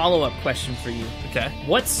a follow-up question for you. Okay.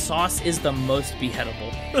 What sauce is the most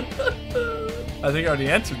beheadable? I think I already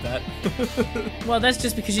answered that. Well, that's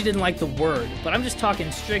just because you didn't like the word, but I'm just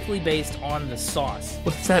talking strictly based on the sauce.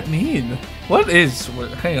 What does that mean?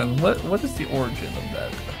 Hang on, what is the origin of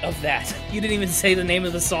that? Of that. You didn't even say the name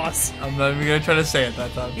of the sauce. I'm not even gonna try to say it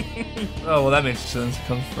that time. Oh, well, that makes sense. It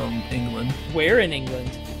comes from England. Where in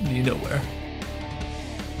England? You know where.